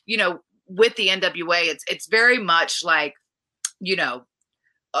think, with the NWA, it's very much like,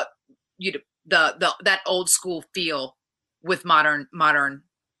 that old school feel with modern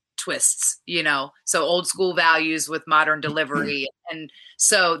twists, so old school values with modern delivery. And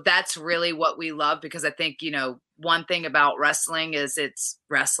so that's really what we love, because I think, one thing about wrestling is it's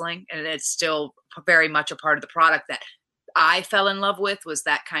wrestling, and it's still very much a part of the product that I fell in love with, was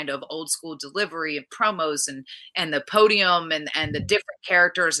that kind of old school delivery and promos and the podium and the different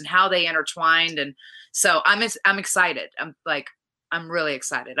characters and how they intertwined. And so I'm excited. I'm really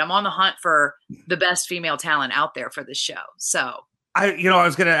excited. I'm on the hunt for the best female talent out there for the show. So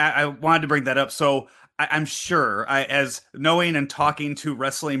I wanted to bring that up. So I'm sure, as knowing and talking to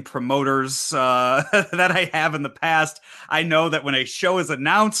wrestling promoters that I have in the past, I know that when a show is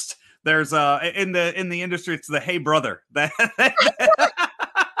announced, there's in the industry, it's the "Hey brother" that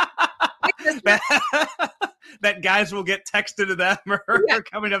guys will get texted to them or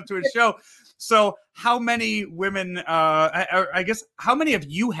coming up to a show. So how many women, I guess, how many of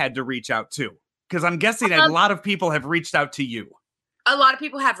you had to reach out to? Because I'm guessing a lot of people have reached out to you. A lot of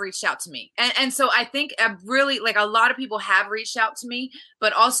people have reached out to me. And so I think I'm really, like, a lot of people have reached out to me,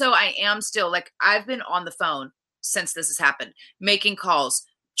 but also I am still, like, I've been on the phone since this has happened, making calls,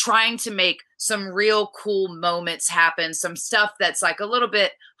 trying to make some real cool moments happen, some stuff that's like a little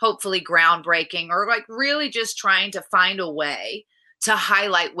bit hopefully groundbreaking, or like really just trying to find a way to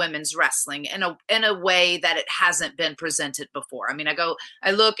highlight women's wrestling in a way that it hasn't been presented before. I mean,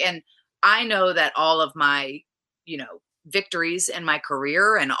 I look and I know that all of my, victories in my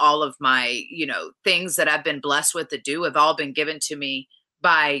career and all of my, things that I've been blessed with to do have all been given to me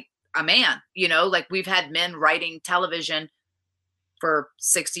by a man. Like we've had men writing television for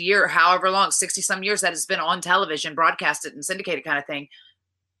 60 years, however long, 60 some years that has been on television, broadcasted and syndicated kind of thing.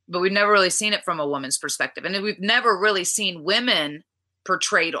 But we've never really seen it from a woman's perspective. And we've never really seen women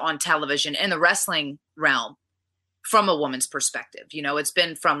portrayed on television in the wrestling realm from a woman's perspective. It's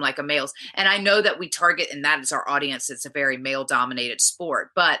been from like a male's. And I know that we target, and that is our audience. It's a very male dominated sport,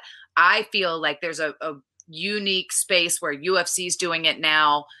 but I feel like there's a unique space where UFC's doing it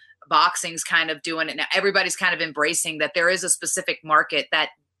now. Boxing's kind of doing it now. Everybody's kind of embracing that there is a specific market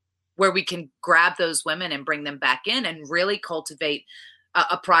where we can grab those women and bring them back in and really cultivate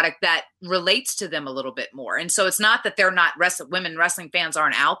a product that relates to them a little bit more. And so it's not that they're not women wrestling fans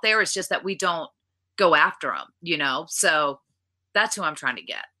aren't out there. It's just that we don't go after them, so that's who I'm trying to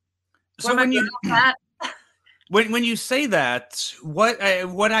get. So when you say that, what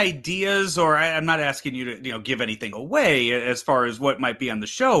ideas, or I'm not asking you to give anything away as far as what might be on the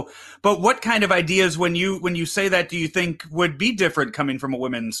show, but what kind of ideas when you say that do you think would be different coming from a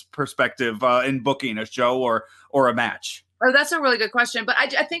women's perspective in booking a show or a match? Oh, that's a really good question. But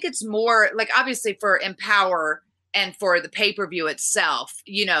I think it's more like, obviously for Empower and for the pay-per-view itself,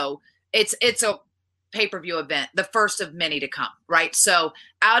 pay-per-view event, the first of many to come, right? So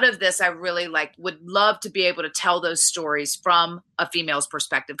out of this, I really would love to be able to tell those stories from a female's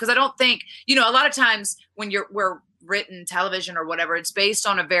perspective. Because I don't think, a lot of times when we're written television or whatever, it's based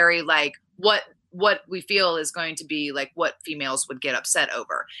on a very what we feel is going to be what females would get upset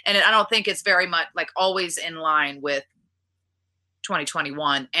over. And I don't think it's very much always in line with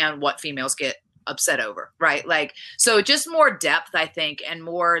 2021 and what females get upset over, right? So just more depth, I think, and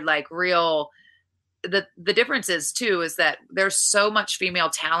more real. The difference is too, is that there's so much female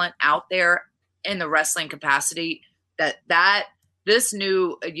talent out there in the wrestling capacity that this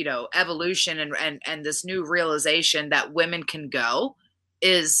new, evolution and this new realization that women can go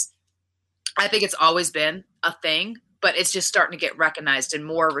is, I think it's always been a thing, but it's just starting to get recognized and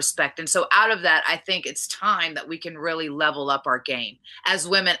more respect. And so out of that, I think it's time that we can really level up our game as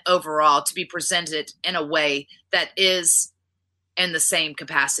women overall to be presented in a way that is in the same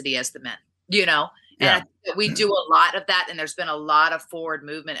capacity as the men, And I think that we do a lot of that, and there's been a lot of forward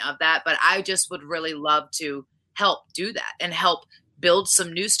movement of that. But I just would really love to help do that and help build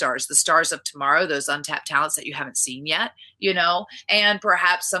some new stars, the stars of tomorrow, those untapped talents that you haven't seen yet, and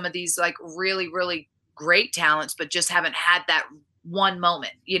perhaps some of these really, really great talents, but just haven't had that one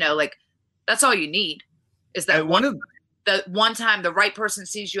moment, that's all you need is that the one time the right person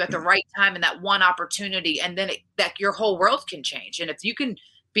sees you at the right time and that one opportunity, and then that your whole world can change. And if you can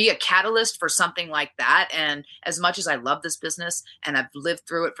be a catalyst for something like that. And as much as I love this business and I've lived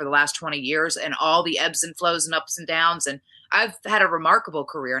through it for the last 20 years and all the ebbs and flows and ups and downs, and I've had a remarkable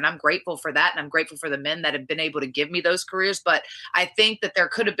career and I'm grateful for that. And I'm grateful for the men that have been able to give me those careers. But I think that there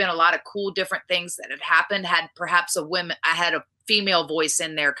could have been a lot of cool, different things that had happened had perhaps I had a female voice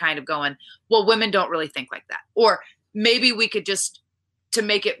in there kind of going, well, women don't really think like that. Or maybe we could just, to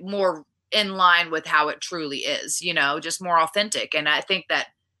make it more in line with how it truly is, just more authentic. And I think that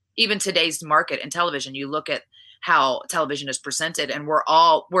even today's market in television, you look at how television is presented, and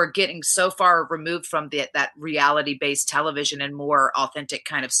we're getting so far removed from that reality-based television and more authentic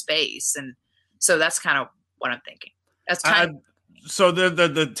kind of space. And so that's kind of what I'm thinking. That's kind of. So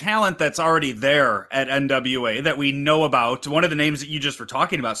the talent that's already there at NWA that we know about, one of the names that you just were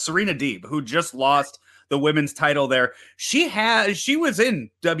talking about, Serena Deeb, who just lost the women's title there. She was in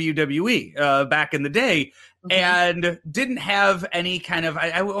WWE back in the day. Mm-hmm. And didn't have any kind of,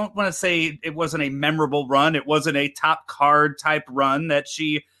 I won't want to say it wasn't a memorable run. It wasn't a top card type run that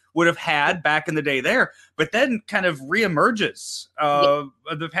she would have had back in the day there, but then kind of reemerges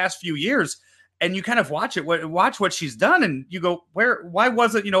the past few years. And you kind of watch what she's done and you go,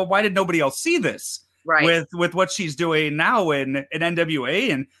 why did nobody else see this? Right. With what she's doing now in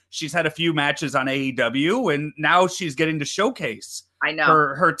NWA, and she's had a few matches on AEW, and now she's getting to showcase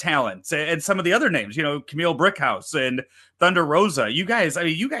her talents and some of the other names, Camille Brickhouse and Thunder Rosa. You guys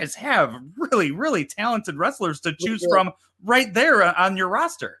have really, really talented wrestlers to choose from right there on your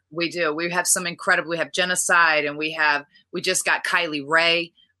roster. We do. We have some incredible. We have Genocide, and we just got Kylie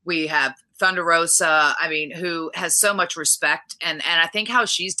Ray. We have Thunder Rosa, who has so much respect. And I think how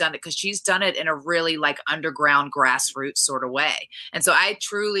she's done it, because she's done it in a really underground grassroots sort of way. And so I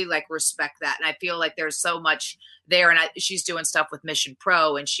truly respect that. And I feel like there's so much there. And she's doing stuff with Mission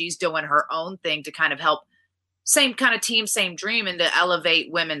Pro, and she's doing her own thing to kind of help, same kind of team, same dream, and to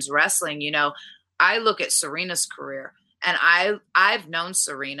elevate women's wrestling. I look at Serena's career, and I've known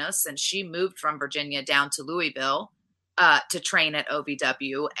Serena since she moved from Virginia down to Louisville to train at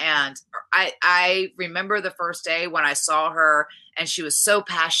OVW. And I remember the first day when I saw her, and she was so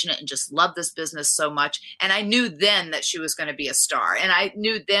passionate and just loved this business so much. And I knew then that she was going to be a star. And I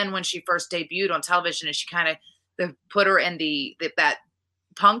knew then when she first debuted on television, and she kind of put her in that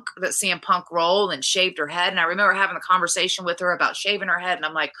CM Punk role and shaved her head. And I remember having a conversation with her about shaving her head. And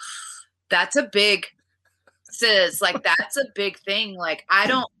I'm like, that's a big that's a big thing.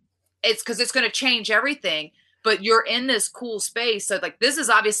 It's because it's going to change everything. But you're in this cool space. So this is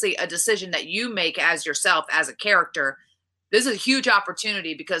obviously a decision that you make as yourself, as a character. This is a huge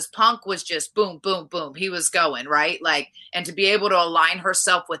opportunity because Punk was just boom, boom, boom. He was going, right? And to be able to align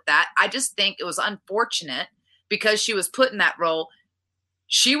herself with that, I just think it was unfortunate because she was put in that role.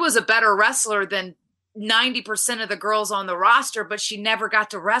 She was a better wrestler than 90% of the girls on the roster, but she never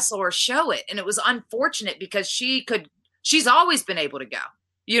got to wrestle or show it. And it was unfortunate because she's always been able to go.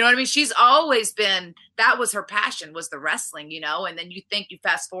 You know what I mean? She's always been, that was her passion, was the wrestling, and then you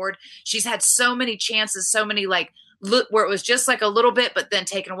fast forward, she's had so many chances, so many where it was just a little bit, but then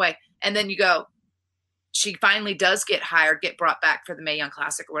taken away. And then you go, she finally does get hired, get brought back for the Mae Young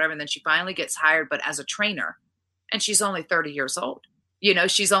Classic or whatever. And then she finally gets hired, but as a trainer, and she's only 30 years old.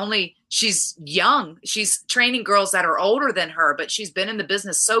 She's young. She's training girls that are older than her, but she's been in the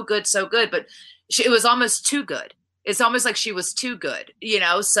business so good. But it was almost too good. It's almost like she was too good,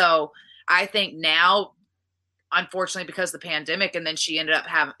 So I think now, unfortunately, because of the pandemic, and then she ended up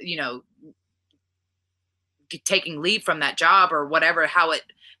having, taking leave from that job or whatever,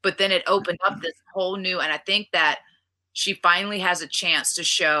 but then it opened up this whole new, and I think that she finally has a chance to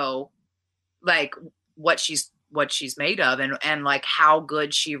show like what she's made of and like how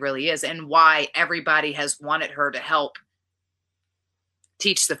good she really is and why everybody has wanted her to help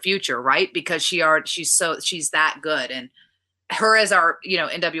teach the future, right? Because she's that good. And her as our,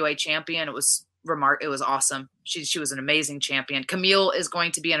 NWA champion, it was awesome. She was an amazing champion. Camille is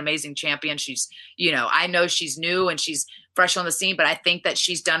going to be an amazing champion. She's, I know she's new and she's fresh on the scene, but I think that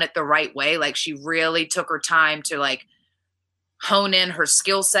she's done it the right way. Like she really took her time to like hone in her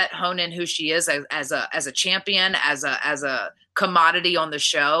skill set, hone in who she is as a champion, as a commodity on the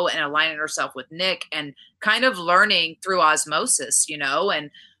show, and aligning herself with Nick and kind of learning through osmosis,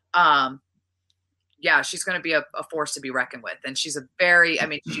 and she's going to be a force to be reckoned with. And she's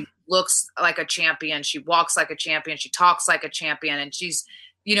she looks like a champion. She walks like a champion. She talks like a champion. And she's,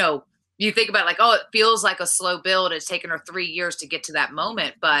 you think about like, oh, it feels like a slow build. It's taken her 3 years to get to that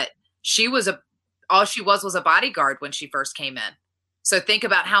moment, but all she was a bodyguard when she first came in. So think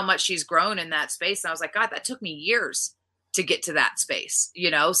about how much she's grown in that space. And I was like, God, that took me years to get to that space,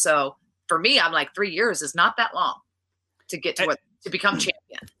 So for me, I'm like 3 years is not that long to get to to become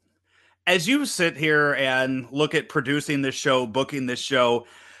champion. As you sit here and look at producing this show, booking this show,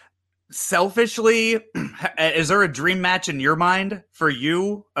 selfishly, is there a dream match in your mind for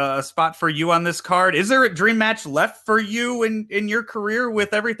you, a spot for you on this card? Is there a dream match left for you in your career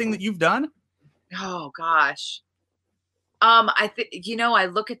with everything that you've done? Oh gosh. I think, I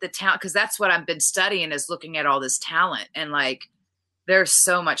look at the talent, because that's what I've been studying, is looking at all this talent, and like, there's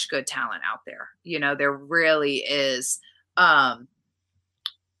so much good talent out there. There really is. I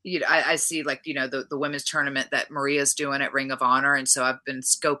see like, the women's tournament that Maria's doing at Ring of Honor. And so I've been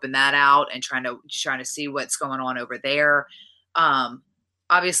scoping that out and trying to see what's going on over there.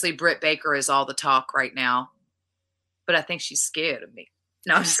 Obviously Britt Baker is all the talk right now, but I think she's scared of me.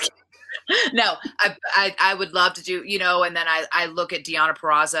 No, I'm just kidding. No, I would love to do, and then I look at Deonna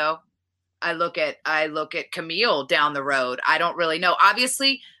Purrazzo. I look at Camille down the road. I don't really know.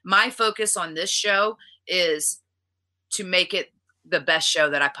 Obviously, my focus on this show is to make it the best show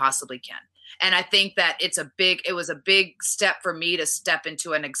that I possibly can. And I think that it was a big step for me to step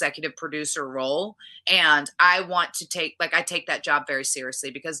into an executive producer role. And I want to I take that job very seriously,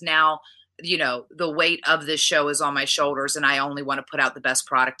 because now, the weight of this show is on my shoulders, and I only want to put out the best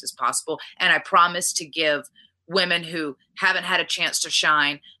product as possible. And I promise to give women who haven't had a chance to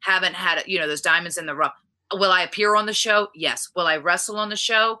shine, haven't had, those diamonds in the rough. Will I appear on the show? Yes. Will I wrestle on the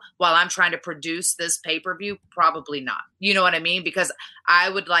show while I'm trying to produce this pay-per-view? Probably not. You know what I mean? Because I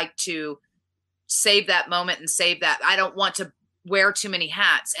would like to save that moment and save that. I don't want to wear too many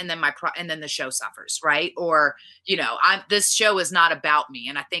hats and then the show suffers, right? Or, this show is not about me.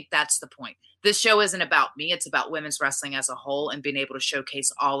 And I think that's the point. This show isn't about me. It's about women's wrestling as a whole, and being able to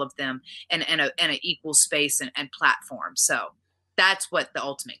showcase all of them in an equal space and platform. So that's what the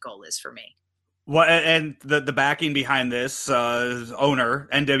ultimate goal is for me. Well, and the backing behind this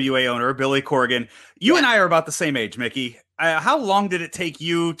NWA owner, Billy Corgan, you and I are about the same age, Mickey. How long did it take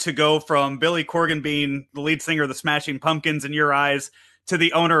you to go from Billy Corgan being the lead singer of the Smashing Pumpkins in your eyes to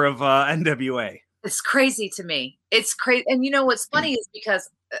the owner of NWA? It's crazy to me. It's crazy. And what's funny is because,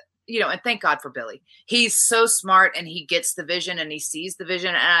 and thank God for Billy. He's so smart, and he gets the vision, and he sees the vision.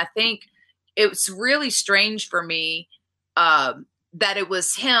 And I think it's really strange for me that it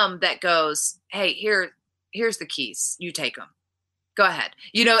was him that goes, hey, here's the keys. You take them. Go ahead.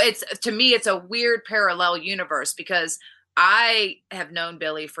 To me, it's a weird parallel universe, because I have known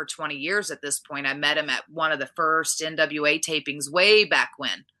Billy for 20 years at this point. I met him at one of the first NWA tapings way back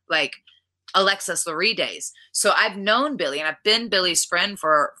when, like Alexis Lurie days. So I've known Billy, and I've been Billy's friend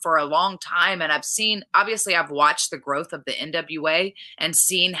for a long time. And I've watched the growth of the NWA and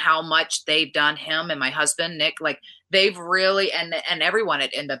seen how much they've done, him and my husband, Nick, like they've really, and everyone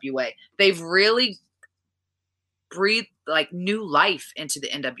at NWA, they've really breathed like new life into the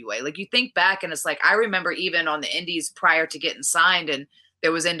NWA. Like you think back, and it's like, I remember even on the indies prior to getting signed, and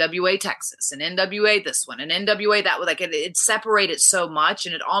there was NWA Texas and NWA this one and NWA that one. Like it separated so much,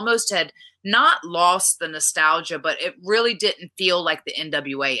 and it almost had not lost the nostalgia, but it really didn't feel like the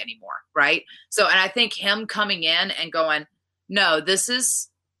NWA anymore. Right. So, and I think him coming in and going, no, this is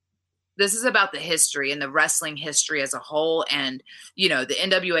about the history and the wrestling history as a whole. And, the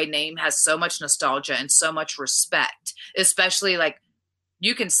NWA name has so much nostalgia and so much respect, especially like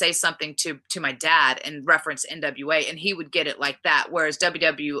you can say something to my dad and reference NWA and he would get it like that. Whereas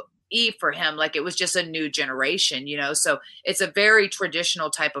WWE for him. Like it was just a new generation, you know, so it's a very traditional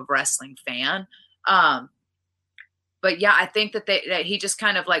type of wrestling fan. But yeah, I think that he just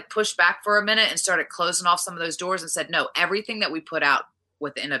kind of like pushed back for a minute and started closing off some of those doors and said, no, everything that we put out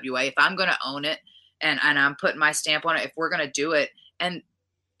with the NWA, if I'm going to own it and I'm putting my stamp on it, if we're going to do it. And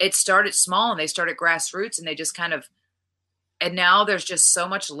it started small and they started grassroots and they just kind of, and now there's just so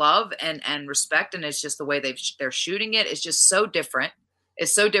much love and respect. And it's just the way they're shooting it. It's just so different.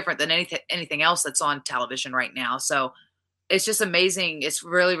 It's so different than anything else that's on television right now. So it's just amazing. It's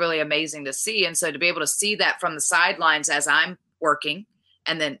really, really amazing to see. And so to be able to see that from the sidelines as I'm working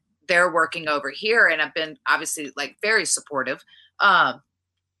and then they're working over here. And I've been obviously like very supportive.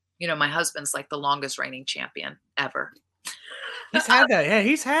 You know, my husband's like the longest reigning champion ever. He's had that. Yeah,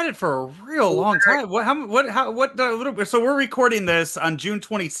 he's had it for a real long time. So we're recording this on June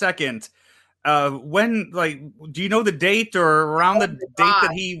 22nd. When, like, do you know the date or around the date that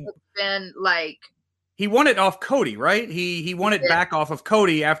it's been like, he won it off Cody, right? He won it back off of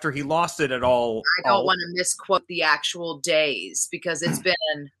Cody after he lost it at all. I don't want to misquote the actual days because it's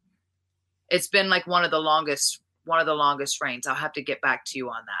been like one of the longest reigns. I'll have to get back to you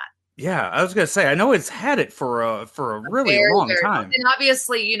on that. Yeah, I was gonna say I know it's had it for a really long time. And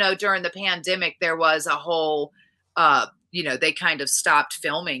obviously, you know, during the pandemic, there was a whole, you know, they kind of stopped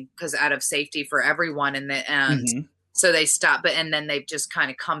filming because out of safety for everyone, and so they stopped. But and then they've just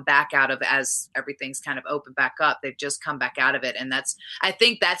kind of come back out of as everything's kind of opened back up. They've just come back out of it, and I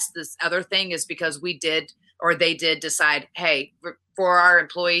think that's this other thing is because they did decide, hey, for our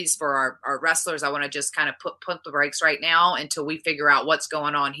employees, for our wrestlers, I want to just kind of put the brakes right now until we figure out what's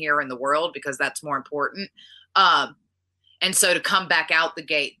going on here in the world, because that's more important. And so to come back out the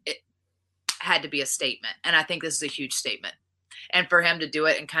gate, it had to be a statement. And I think this is a huge statement. And for him to do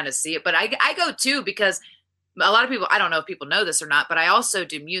it and kind of see it. But I go too, because a lot of people, I don't know if people know this or not, but I also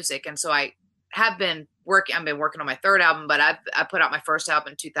do music. And so I've been working on my third album, but I put out my first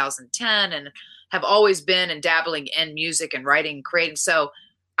album in 2010 and have always been and dabbling in music and writing and creating. So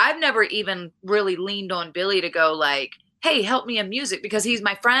I've never even really leaned on Billy to go like, hey, help me in music, because he's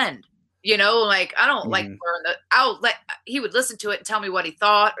my friend, you know, like I don't like he would listen to it and tell me what he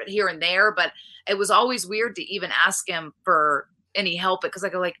thought here and there. But it was always weird to even ask him for any help, because I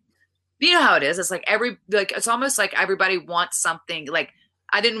go like, you know how it is. It's like it's almost like everybody wants something. Like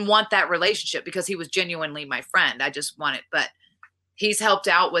I didn't want that relationship because he was genuinely my friend. I just wanted, but he's helped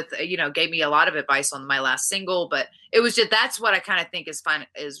out with, you know, gave me a lot of advice on my last single, but it was just, that's what I kind of think is fun,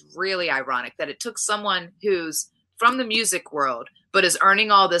 is really ironic that it took someone who's from the music world, but is earning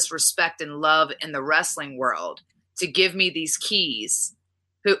all this respect and love in the wrestling world to give me these keys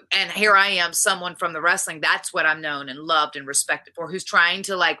and here I am, someone from the wrestling. That's what I'm known and loved and respected for, who's trying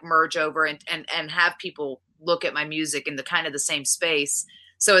to like merge over and have people look at my music in the kind of the same space.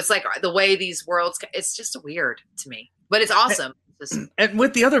 So it's like the way these worlds, it's just weird to me, but it's awesome. And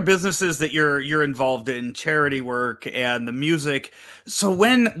with the other businesses that you're involved in, charity work and the music, so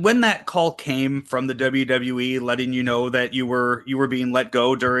when that call came from the WWE letting you know that you were being let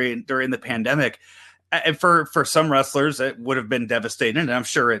go during the pandemic, and for some wrestlers it would have been devastating, and I'm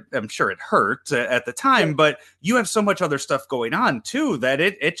sure it hurt at the time, but you have so much other stuff going on too that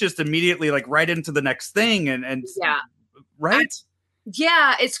it just immediately like right into the next thing and yeah, right.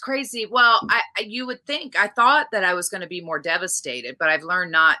 Yeah, it's crazy. Well, you would think, I thought that I was going to be more devastated, but I've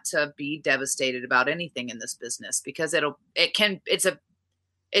learned not to be devastated about anything in this business, because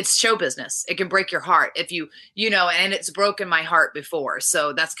it's show business. It can break your heart if you know, and it's broken my heart before.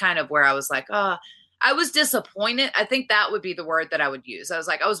 So that's kind of where I was like, I was disappointed. I think that would be the word that I would use. I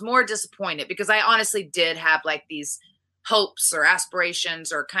was more disappointed because I honestly did have like these hopes or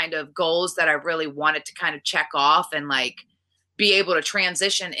aspirations or kind of goals that I really wanted to kind of check off and like be able to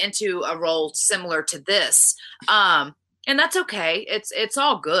transition into a role similar to this. And that's okay. It's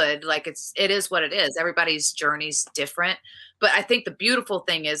all good. Like it is what it is. Everybody's journey's different. But I think the beautiful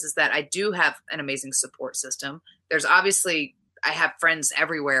thing is that I do have an amazing support system. There's obviously, I have friends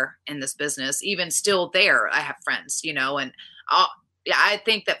everywhere in this business. Even still there, I have friends, you know, and I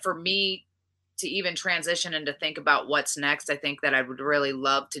think that for me to even transition and to think about what's next, I think that I would really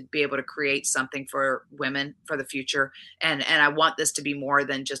love to be able to create something for women for the future. And I want this to be more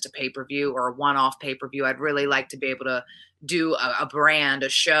than just a pay-per-view or a one-off pay-per-view. I'd really like to be able to do a brand, a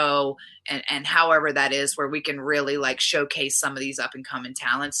show, and however that is, where we can really like showcase some of these up and coming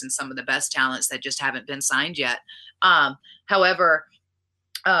talents and some of the best talents that just haven't been signed yet. However,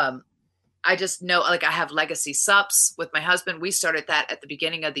 I just know, like, I have Legacy Sups with my husband. We started that at the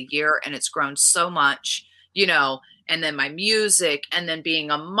beginning of the year, and it's grown so much, you know, and then my music, and then being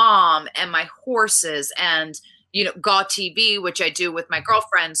a mom, and my horses, and, GAW TV, which I do with my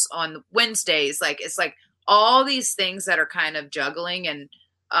girlfriends on Wednesdays. Like, it's like all these things that are kind of juggling. And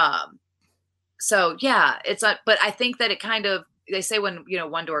so, yeah, it's not, but I think that it kind of, they say when,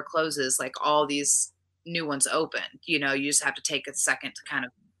 one door closes, like all these new ones open, you just have to take a second to kind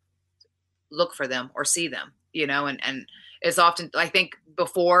of look for them or see them, and it's often, I think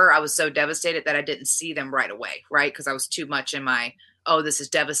before I was so devastated that I didn't see them right away. Right. Cause I was too much in my, oh, this is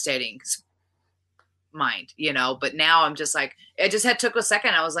devastating mind, but now I'm just like, it just took a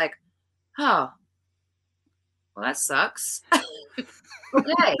second. I was like, oh, well, that sucks.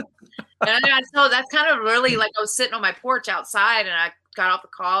 Okay. And so that's kind of really like, I was sitting on my porch outside and I got off the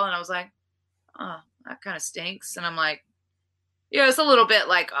call and I was like, oh, that kind of stinks. And I'm like, it's a little bit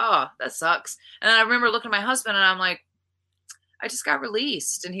like, oh, that sucks. And I remember looking at my husband and I'm like, I just got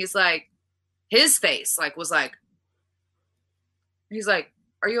released. And he's like, his face was like, he's like,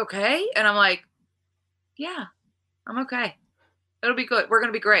 are you okay? And I'm like, yeah, I'm okay. It'll be good. We're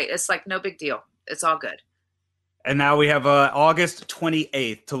going to be great. It's like, no big deal. It's all good. And now we have August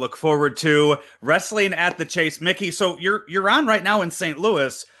 28th to look forward to, Wrestling at the Chase. Mickey, so you're on right now in St.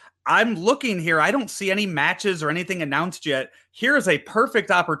 Louis. I'm looking here. I don't see any matches or anything announced yet. Here is a perfect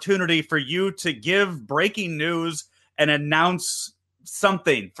opportunity for you to give breaking news and announce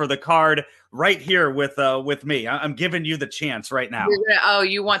something for the card right here with me. I'm giving you the chance right now.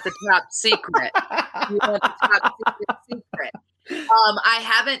 You want the top secret. You want the top secret. I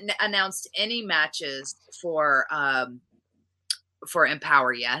haven't announced any matches for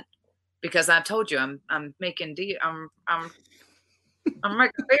Empower yet because I've told you I'm making I'm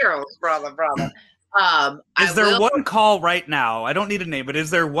making deals, brother. Is there one call right now? I don't need a name, but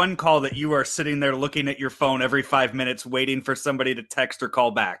is there one call that you are sitting there looking at your phone every 5 minutes waiting for somebody to text or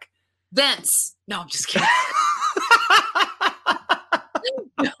call back? Vince. No, I'm just kidding.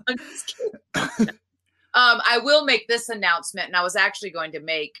 No, I'm just kidding. I will make this announcement, and I was actually going to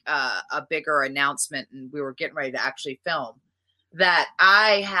make a bigger announcement, and we were getting ready to actually film that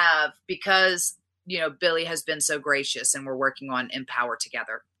I have, because, Billy has been so gracious and we're working on Empower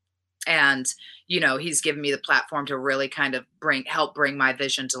together. And, he's given me the platform to really kind of help bring my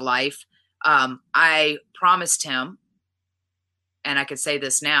vision to life. I promised him, and I could say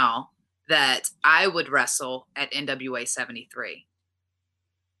this now, that I would wrestle at NWA 73.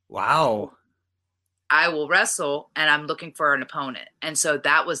 Wow. I will wrestle, and I'm looking for an opponent. And so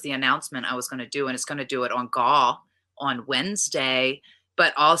that was the announcement I was going to do. And it's going to do it on GAW on Wednesday.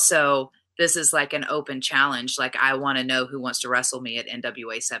 But also, this is like an open challenge. Like, I want to know who wants to wrestle me at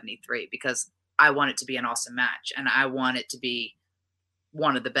NWA 73 because I want it to be an awesome match. And I want it to be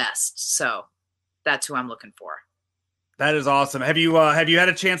one of the best. So that's who I'm looking for. That is awesome. Have you had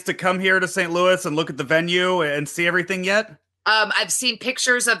a chance to come here to St. Louis and look at the venue and see everything yet? I've seen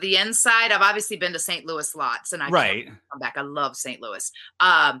pictures of the inside. I've obviously been to St. Louis lots, and I right. Come back. I love St. Louis.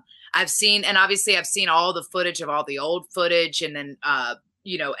 I've seen all the footage of all the old footage, and then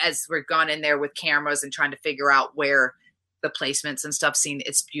as we've gone in there with cameras and trying to figure out where the placements and stuff.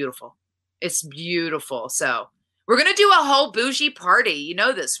 It's beautiful. It's beautiful. So we're gonna do a whole bougie party. You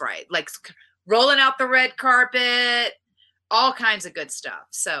know this, right? Like rolling out the red carpet, all kinds of good stuff.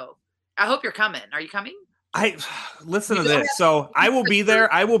 So I hope you're coming. Are you coming? Listen to this. So I will be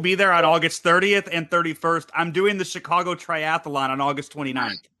there. I will be there on August 30th and 31st. I'm doing the Chicago Triathlon on August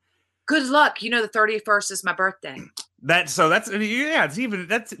 29th. Good luck. The 31st is my birthday. That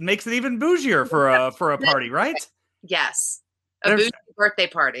makes it even bougier for a party, right? Yes. Bougie birthday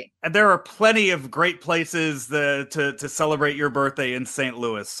party. And there are plenty of great places to celebrate your birthday in St.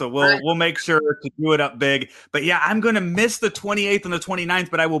 Louis. So we'll make sure to do it up big. But yeah, I'm going to miss the 28th and the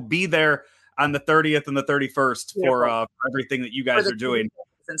 29th, but I will be there on the 30th and the 31st for everything that you guys are doing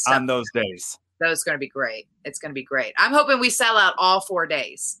on those days. That's going to be great. It's going to be great. I'm hoping we sell out all 4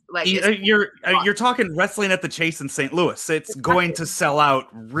 days. Like you're talking Wrestling at the Chase in St. Louis. It's going to sell out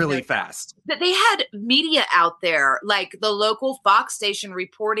really fast. They had media out there, like the local Fox station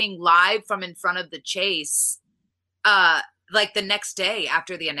reporting live from in front of the Chase, like the next day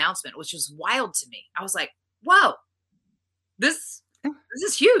after the announcement, which was wild to me. I was like, whoa, this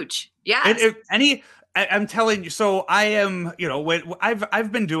is huge. Yeah. I'm telling you, so I am,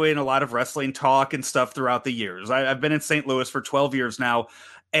 I've been doing a lot of wrestling talk and stuff throughout the years. I've been in St. Louis for 12 years now.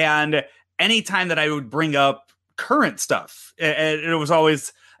 And anytime that I would bring up current stuff, it was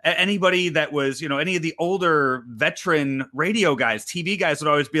always anybody that was, any of the older veteran radio guys, TV guys would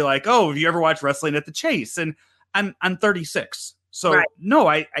always be like, oh, have you ever watched Wrestling at the Chase? And I'm 36. So no,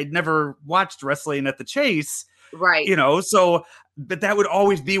 I never watched Wrestling at the Chase. Right. So but that would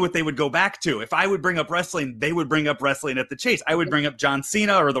always be what they would go back to. If I would bring up wrestling, they would bring up wrestling at the Chase. I would bring up John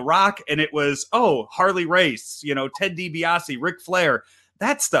Cena or The Rock, and it was, Harley Race, Ted DiBiase, Ric Flair,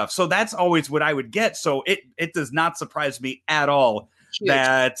 that stuff. So that's always what I would get. So it does not surprise me at all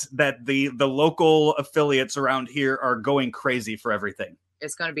that the local affiliates around here are going crazy for everything.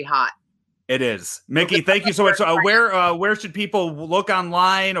 It's going to be hot. It is. Mickey, thank you so much. Where should people look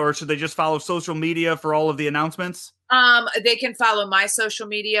online, or should they just follow social media for all of the announcements? They can follow my social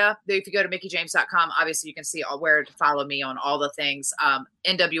media. If you go to mickeyjames.com, obviously you can see where to follow me on all the things.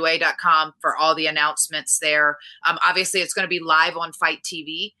 NWA.com for all the announcements there. Obviously it's going to be live on Fight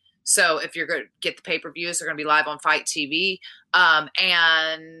TV. So if you're going to get the pay-per-views, they're going to be live on Fight TV.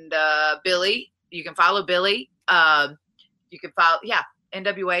 And Billy, you can follow Billy. You can follow,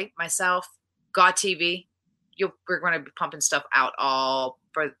 NWA, myself, God TV. We're going to be pumping stuff out all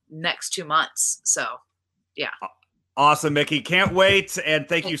for next 2 months. So, yeah. Awesome, Mickey. Can't wait. And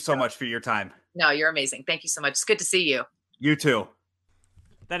thank you so much for your time. No, you're amazing. Thank you so much. It's good to see you. You too.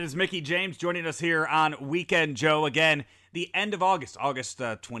 That is Mickey James joining us here on Weekend Joe. Again, the end of August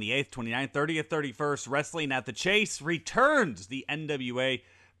 28th, 29th, 30th, 31st, Wrestling at the Chase returns the NWA,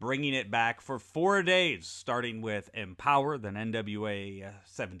 bringing it back for 4 days, starting with Empower, then NWA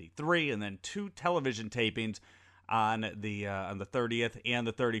 73, and then 2 television tapings on the 30th and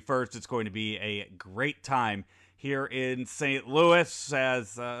the 31st. It's going to be a great time here in St. Louis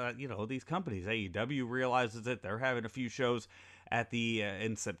as, these companies, AEW realizes it. They're having a few shows at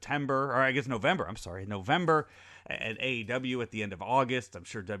in September, or I guess November, and AEW at the end of August. I'm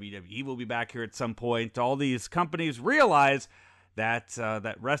sure WWE will be back here at some point. All these companies realize that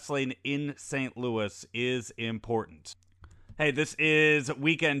wrestling in St. Louis is important. Hey, this is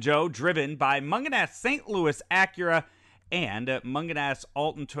Weekend Joe, driven by Mungenast St. Louis Acura and Mungenast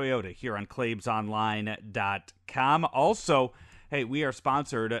Alton Toyota here on ClaibsOnline.com. Also, hey, we are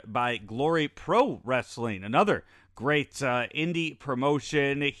sponsored by Glory Pro Wrestling, another great indie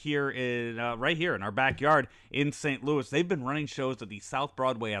promotion here right here in our backyard in St. Louis. They've been running shows at the South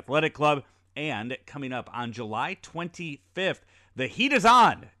Broadway Athletic Club, and coming up on July 25th, The Heat Is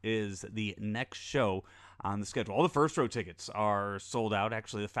On is the next show on the schedule. All the first row tickets are sold out,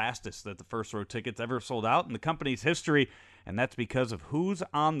 actually the fastest that the first row tickets ever sold out in the company's history, and that's because of who's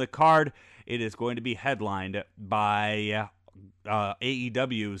on the card. It is going to be headlined by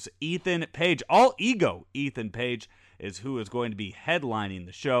AEW's Ethan Page. All Ego Ethan Page is who is going to be headlining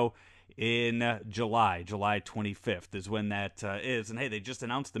the show in July 25th is when that is. And hey, they just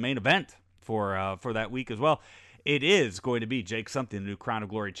announced the main event for that week as well. It is going to be Jake Something, the new Crown of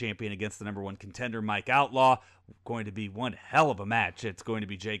Glory champion, against the number 1 contender, Mike Outlaw. Going to be one hell of a match. It's going to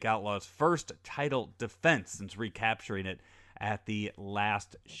be Jake Outlaw's first title defense since recapturing it at the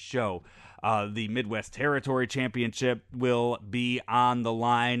last show. The Midwest Territory Championship will be on the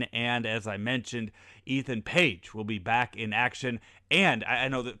line, and as I mentioned, Ethan Page will be back in action. And I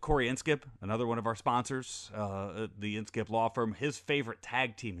know that Corey Inskip, another one of our sponsors, the Inskip Law Firm, his favorite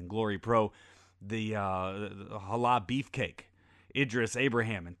tag team in Glory Pro, the Hala Beefcake, Idris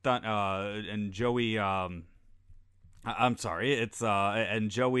Abraham and Joey. I'm sorry, it's and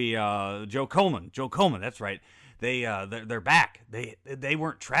Joey Joe Coleman. Joe Coleman, that's right. They're back. They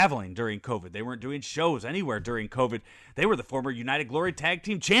weren't traveling during COVID. They weren't doing shows anywhere during COVID. They were the former United Glory Tag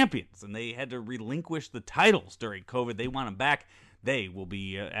Team Champions, and they had to relinquish the titles during COVID. They want them back. They will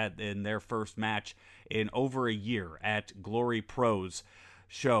be in their first match in over a year at Glory Pro's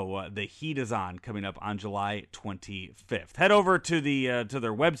show. The Heat Is On, coming up on July 25th. Head over to their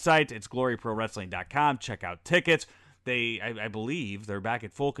website. It's gloryprowrestling.com. Check out tickets. I believe they're back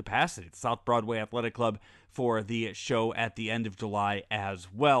at full capacity at South Broadway Athletic Club for the show at the end of July as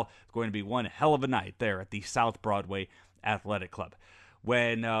well. It's going to be one hell of a night there at the South Broadway Athletic Club.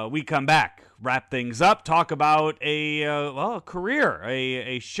 When we come back, wrap things up, talk about a career,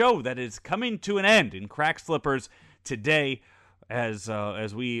 a show that is coming to an end in Crack Slippers today,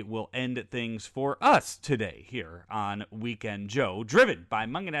 as we will end things for us today here on Weekend Joe, driven by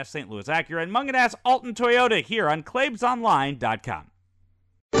Mungenast St. Louis Acura and Mungenast Alton Toyota here on ClaibsOnline.com.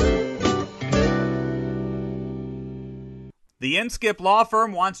 The Inskip Law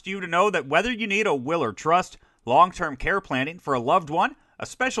Firm wants you to know that whether you need a will or trust, long-term care planning for a loved one, a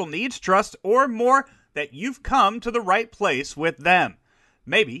special needs trust, or more, that you've come to the right place with them.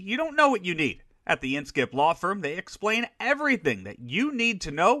 Maybe you don't know what you need. At the Inskip Law Firm, they explain everything that you need to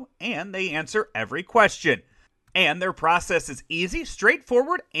know, and they answer every question. And their process is easy,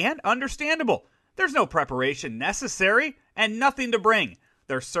 straightforward, and understandable. There's no preparation necessary and nothing to bring.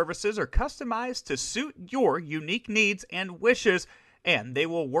 Their services are customized to suit your unique needs and wishes, and they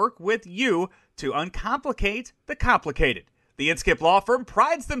will work with you to uncomplicate the complicated. The Inskip Law Firm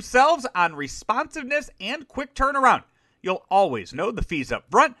prides themselves on responsiveness and quick turnaround. You'll always know the fees up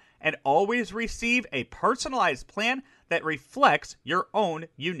front and always receive a personalized plan that reflects your own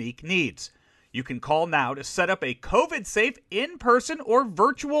unique needs. You can call now to set up a COVID-safe in-person or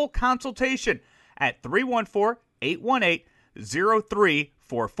virtual consultation at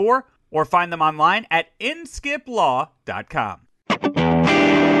 314-818-0344 or find them online at inskiplaw.com.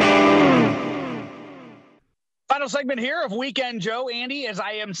 Final segment here of Weekend Joe, Andy, as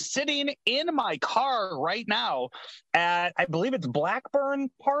I am sitting in my car right now at, I believe it's Blackburn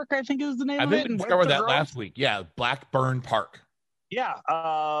Park, I think is the name of it. I think we discovered that last week. Yeah, Blackburn Park. Yeah,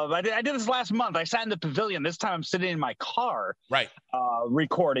 I did this last month. I sat in the pavilion. This time I'm sitting in my car. Right.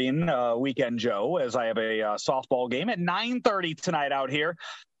 Recording Weekend Joe as I have a softball game at 9:30 tonight out here.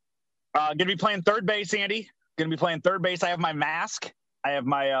 Going to be playing third base, Andy. Going to be playing third base. I have my mask. I have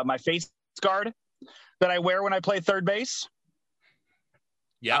my face guard that I wear when I play third base.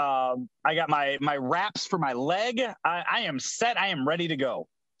 Yeah. I got my wraps for my leg. I am set. I am ready to go.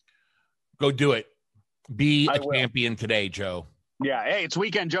 Go do it. Be a champion today, Joe. Yeah. Hey, it's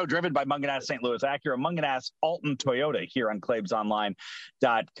Weekend Joe, driven by Munganast St. Louis Acura, Munganast Alton Toyota here on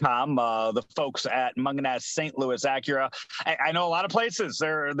ClaibsOnline.com. The folks at Munganast St. Louis Acura. I know a lot of places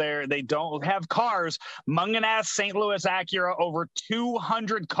they don't have cars. Munganast St. Louis Acura, over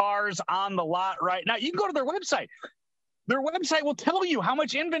 200 cars on the lot right now. You can go to their website. Their website will tell you how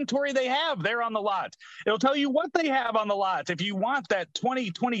much inventory they have there on the lot. It'll tell you what they have on the lot. If you want that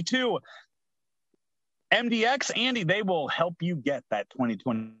 2022 MDX, Andy, they will help you get that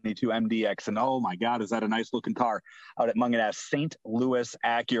 2022 MDX. And oh my God, is that a nice looking car out at Munganast St. Louis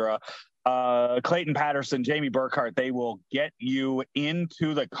Acura. Clayton Patterson, Jamie Burkhart, they will get you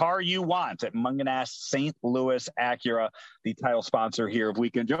into the car you want at Munganast St. Louis Acura, the title sponsor here of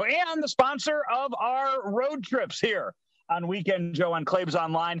Weekend Joe and the sponsor of our road trips here on Weekend Joe on Claibs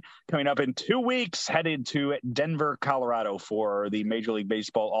Online. Coming up in 2 weeks, headed to Denver, Colorado for the Major League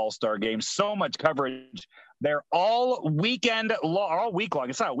Baseball All-Star Game. So much coverage there all week long.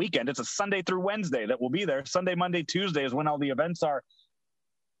 It's not a weekend. It's a Sunday through Wednesday that we'll be there. Sunday, Monday, Tuesday is when all the events are.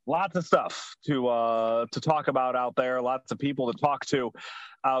 Lots of stuff to talk about out there. Lots of people to talk to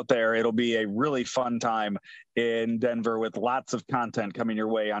out there. It'll be a really fun time in Denver with lots of content coming your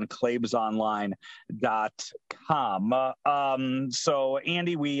way on ClaibsOnline.com. So,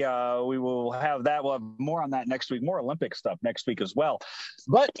 Andy, we will have that. We'll have more on that next week. More Olympic stuff next week as well.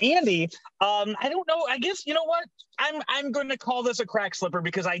 But, Andy, I don't know. I guess, you know what? I'm going to call this a crack slipper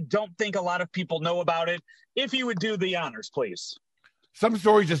because I don't think a lot of people know about it. If you would do the honors, please. Some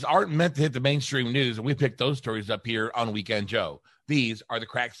stories just aren't meant to hit the mainstream news, and we picked those stories up here on Weekend Joe. These are the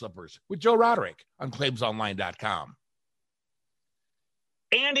Crack Slippers with Joe Roderick on ClaibsOnline.com.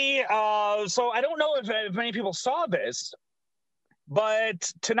 Andy, so I don't know if many people saw this, but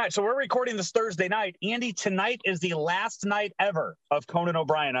tonight, so we're recording this Thursday night. Andy, tonight is the last night ever of Conan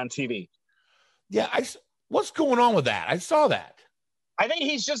O'Brien on TV. Yeah, what's going on with that? I saw that. I think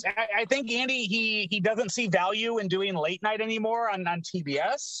I think Andy, he doesn't see value in doing late night anymore on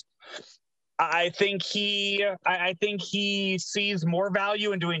TBS. I think he sees more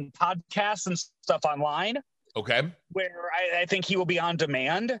value in doing podcasts and stuff online. Okay. Where I think he will be on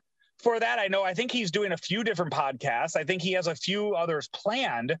demand for that. I think he's doing a few different podcasts. I think he has a few others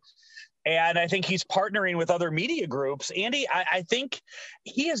planned. And I think he's partnering with other media groups. Andy, I think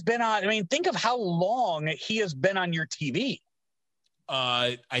he has been on, think of how long he has been on your TV.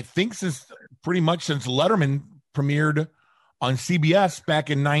 I think pretty much since Letterman premiered on CBS back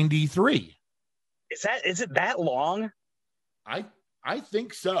in '93. Is it that long? I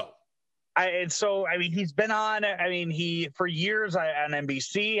think so. He's been on. For years on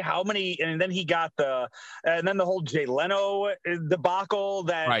NBC. How many? And then he got the whole Jay Leno debacle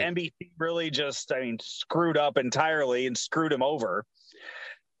that right. NBC really just screwed up entirely and screwed him over.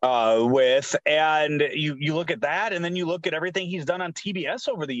 With, and you look at that, and then you look at everything he's done on TBS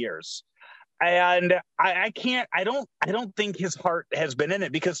over the years, and I don't think his heart has been in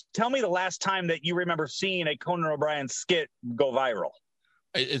it, because tell me the last time that you remember seeing a Conan O'Brien skit go viral.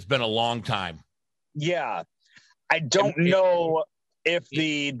 It's been a long time. Yeah, I don't know if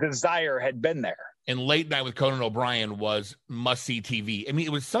the desire had been there. And Late Night with Conan O'Brien was must-see TV.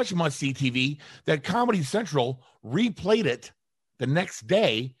 It was such must-see TV that Comedy Central replayed it the next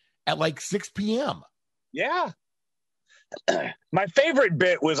day at like 6 p.m. Yeah. My favorite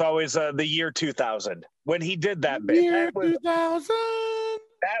bit was always the year 2000 when he did that bit. Year 2000.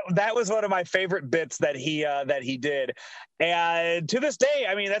 That was one of my favorite bits that he did, and to this day,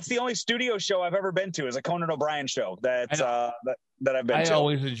 I mean, that's the only studio show I've ever been to is a Conan O'Brien show that I've been to. I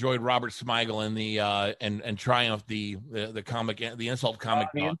always enjoyed Robert Smigel in the and Triumph, the comic, the insult comic.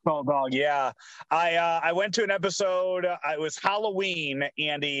 The insult dog, yeah. I went to an episode. It was Halloween,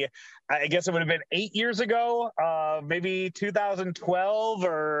 Andy. I guess it would have been 8 years ago, maybe 2012,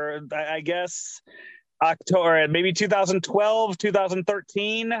 or I guess October, maybe 2012,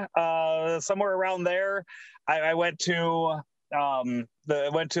 2013, somewhere around there. I went to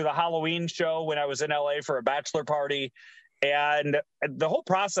the Halloween show when I was in LA for a bachelor party, and the whole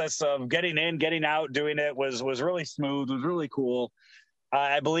process of getting in, getting out, doing it was really smooth, was really cool.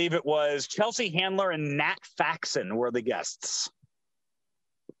 I believe it was Chelsea Handler and Nat Faxon were the guests.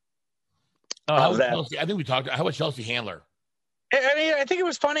 I think we talked. How about Chelsea Handler? I mean, I think it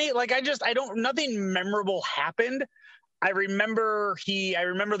was funny. Like, nothing memorable happened. I remember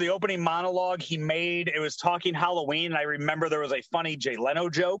the opening monologue he made. It was talking Halloween. And I remember there was a funny Jay Leno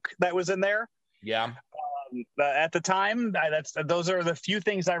joke that was in there. Yeah. At the time, those are the few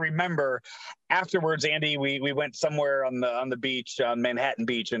things I remember. Afterwards, Andy, we went somewhere on the beach, on Manhattan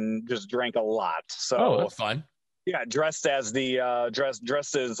Beach, and just drank a lot. So that's fun. Yeah, dressed as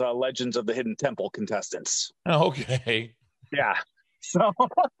Legends of the Hidden Temple contestants. Oh, okay. Yeah. So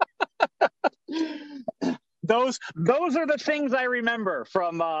those are the things I remember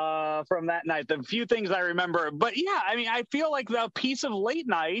from that night. The few things I remember. But yeah, I mean, I feel like the piece of late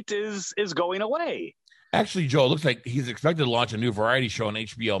night is going away. Actually, Joe, it looks like he's expected to launch a new variety show on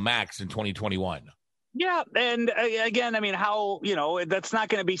HBO Max in 2021. Yeah, and again, I mean, that's not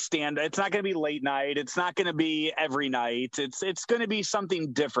going to be standard. It's not going to be late night. It's not going to be every night. It's going to be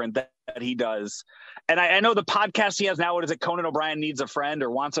something different that he does. And I know the podcast he has now. What is it? Conan O'Brien Needs a Friend or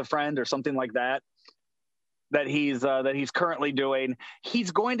Wants a Friend or something like that. That he's currently doing.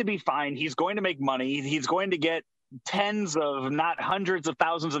 He's going to be fine. He's going to make money. He's going to get tens of, not hundreds of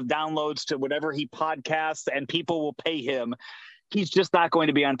thousands of downloads to whatever he podcasts, and people will pay him. He's just not going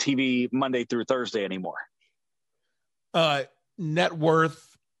to be on TV Monday through Thursday anymore. Net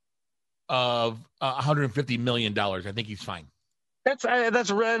worth of $150 million. I think he's fine. That's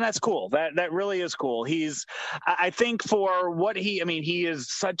cool. That really is cool. I think for what he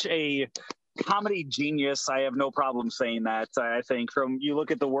is such a comedy genius. I have no problem saying that. I think you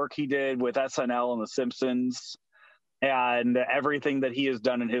look at the work he did with SNL and The Simpsons and everything that he has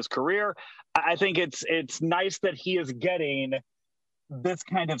done in his career, I think it's nice that he is getting this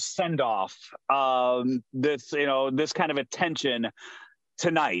kind of send off, this kind of attention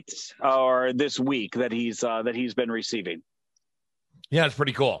tonight or this week that he's been receiving. Yeah, it's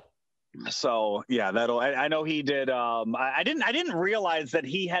pretty cool. So yeah, I know he did. I didn't realize that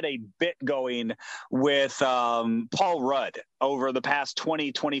he had a bit going with Paul Rudd over the past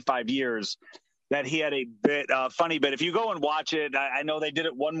 20-25 years. That he had a bit funny bit. If you go and watch it, I know they did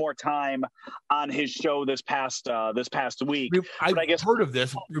it one more time on his show this past week. I've heard of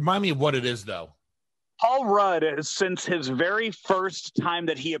this. Remind me of what it is, though. Paul Rudd, since his very first time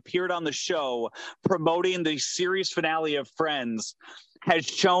that he appeared on the show, promoting the series finale of Friends, has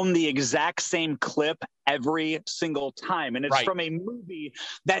shown the exact same clip every single time, and it's from a movie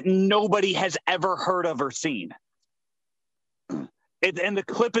that nobody has ever heard of or seen. And the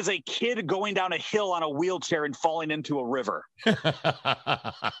clip is a kid going down a hill on a wheelchair and falling into a river.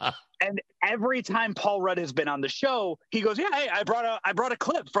 And every time Paul Rudd has been on the show, he goes, "Yeah, hey, I brought a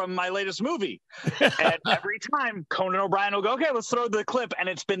clip from my latest movie." And every time Conan O'Brien will go, "Okay, let's throw the clip," and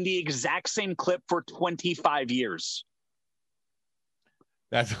it's been the exact same clip for 25 years.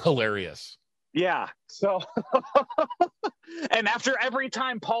 That's hilarious. Yeah. So, and after every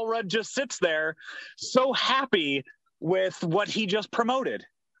time, Paul Rudd just sits there, so happy with what he just promoted.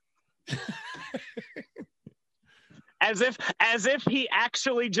 as if he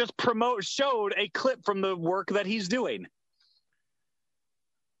actually just showed a clip from the work that he's doing.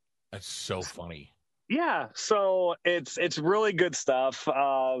 That's so funny. Yeah, so it's really good stuff.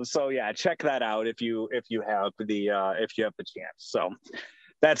 So yeah, check that out if you have the chance. So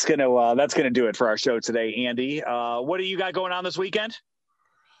that's gonna do it for our show today, Andy. What do you got going on this weekend?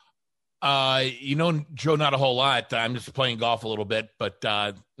 Joe, not a whole lot. I'm just playing golf a little bit, but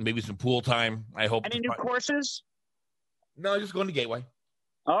maybe some pool time. I hope. Any new courses? No, just going to Gateway.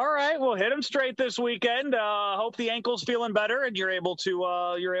 All right, well, hit them straight this weekend. Hope the ankle's feeling better and you're able to do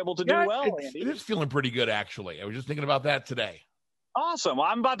well. Andy. It is feeling pretty good, actually. I was just thinking about that today. Awesome. Well,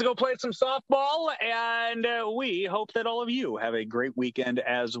 I'm about to go play some softball, and we hope that all of you have a great weekend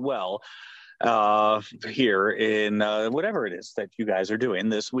as well. here in whatever it is that you guys are doing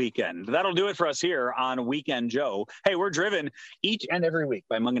this weekend. That'll do it for us here on Weekend Joe. Hey, we're driven each and every week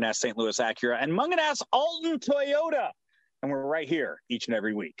by Mungenast St. Louis Acura and Mungenast Alton Toyota. And we're right here each and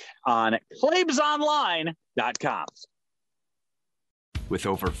every week on ClaimsOnline.com. With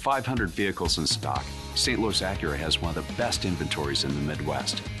over 500 vehicles in stock, St. Louis Acura has one of the best inventories in the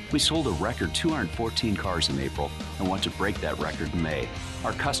Midwest. We sold a record 214 cars in April and want to break that record in May.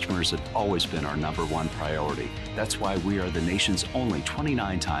 Our customers have always been our #1 priority. That's why we are the nation's only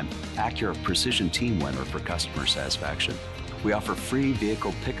 29-time Acura Precision Team winner for customer satisfaction. We offer free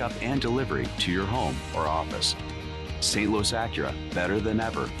vehicle pickup and delivery to your home or office. St. Louis Acura, better than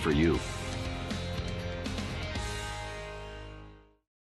ever for you.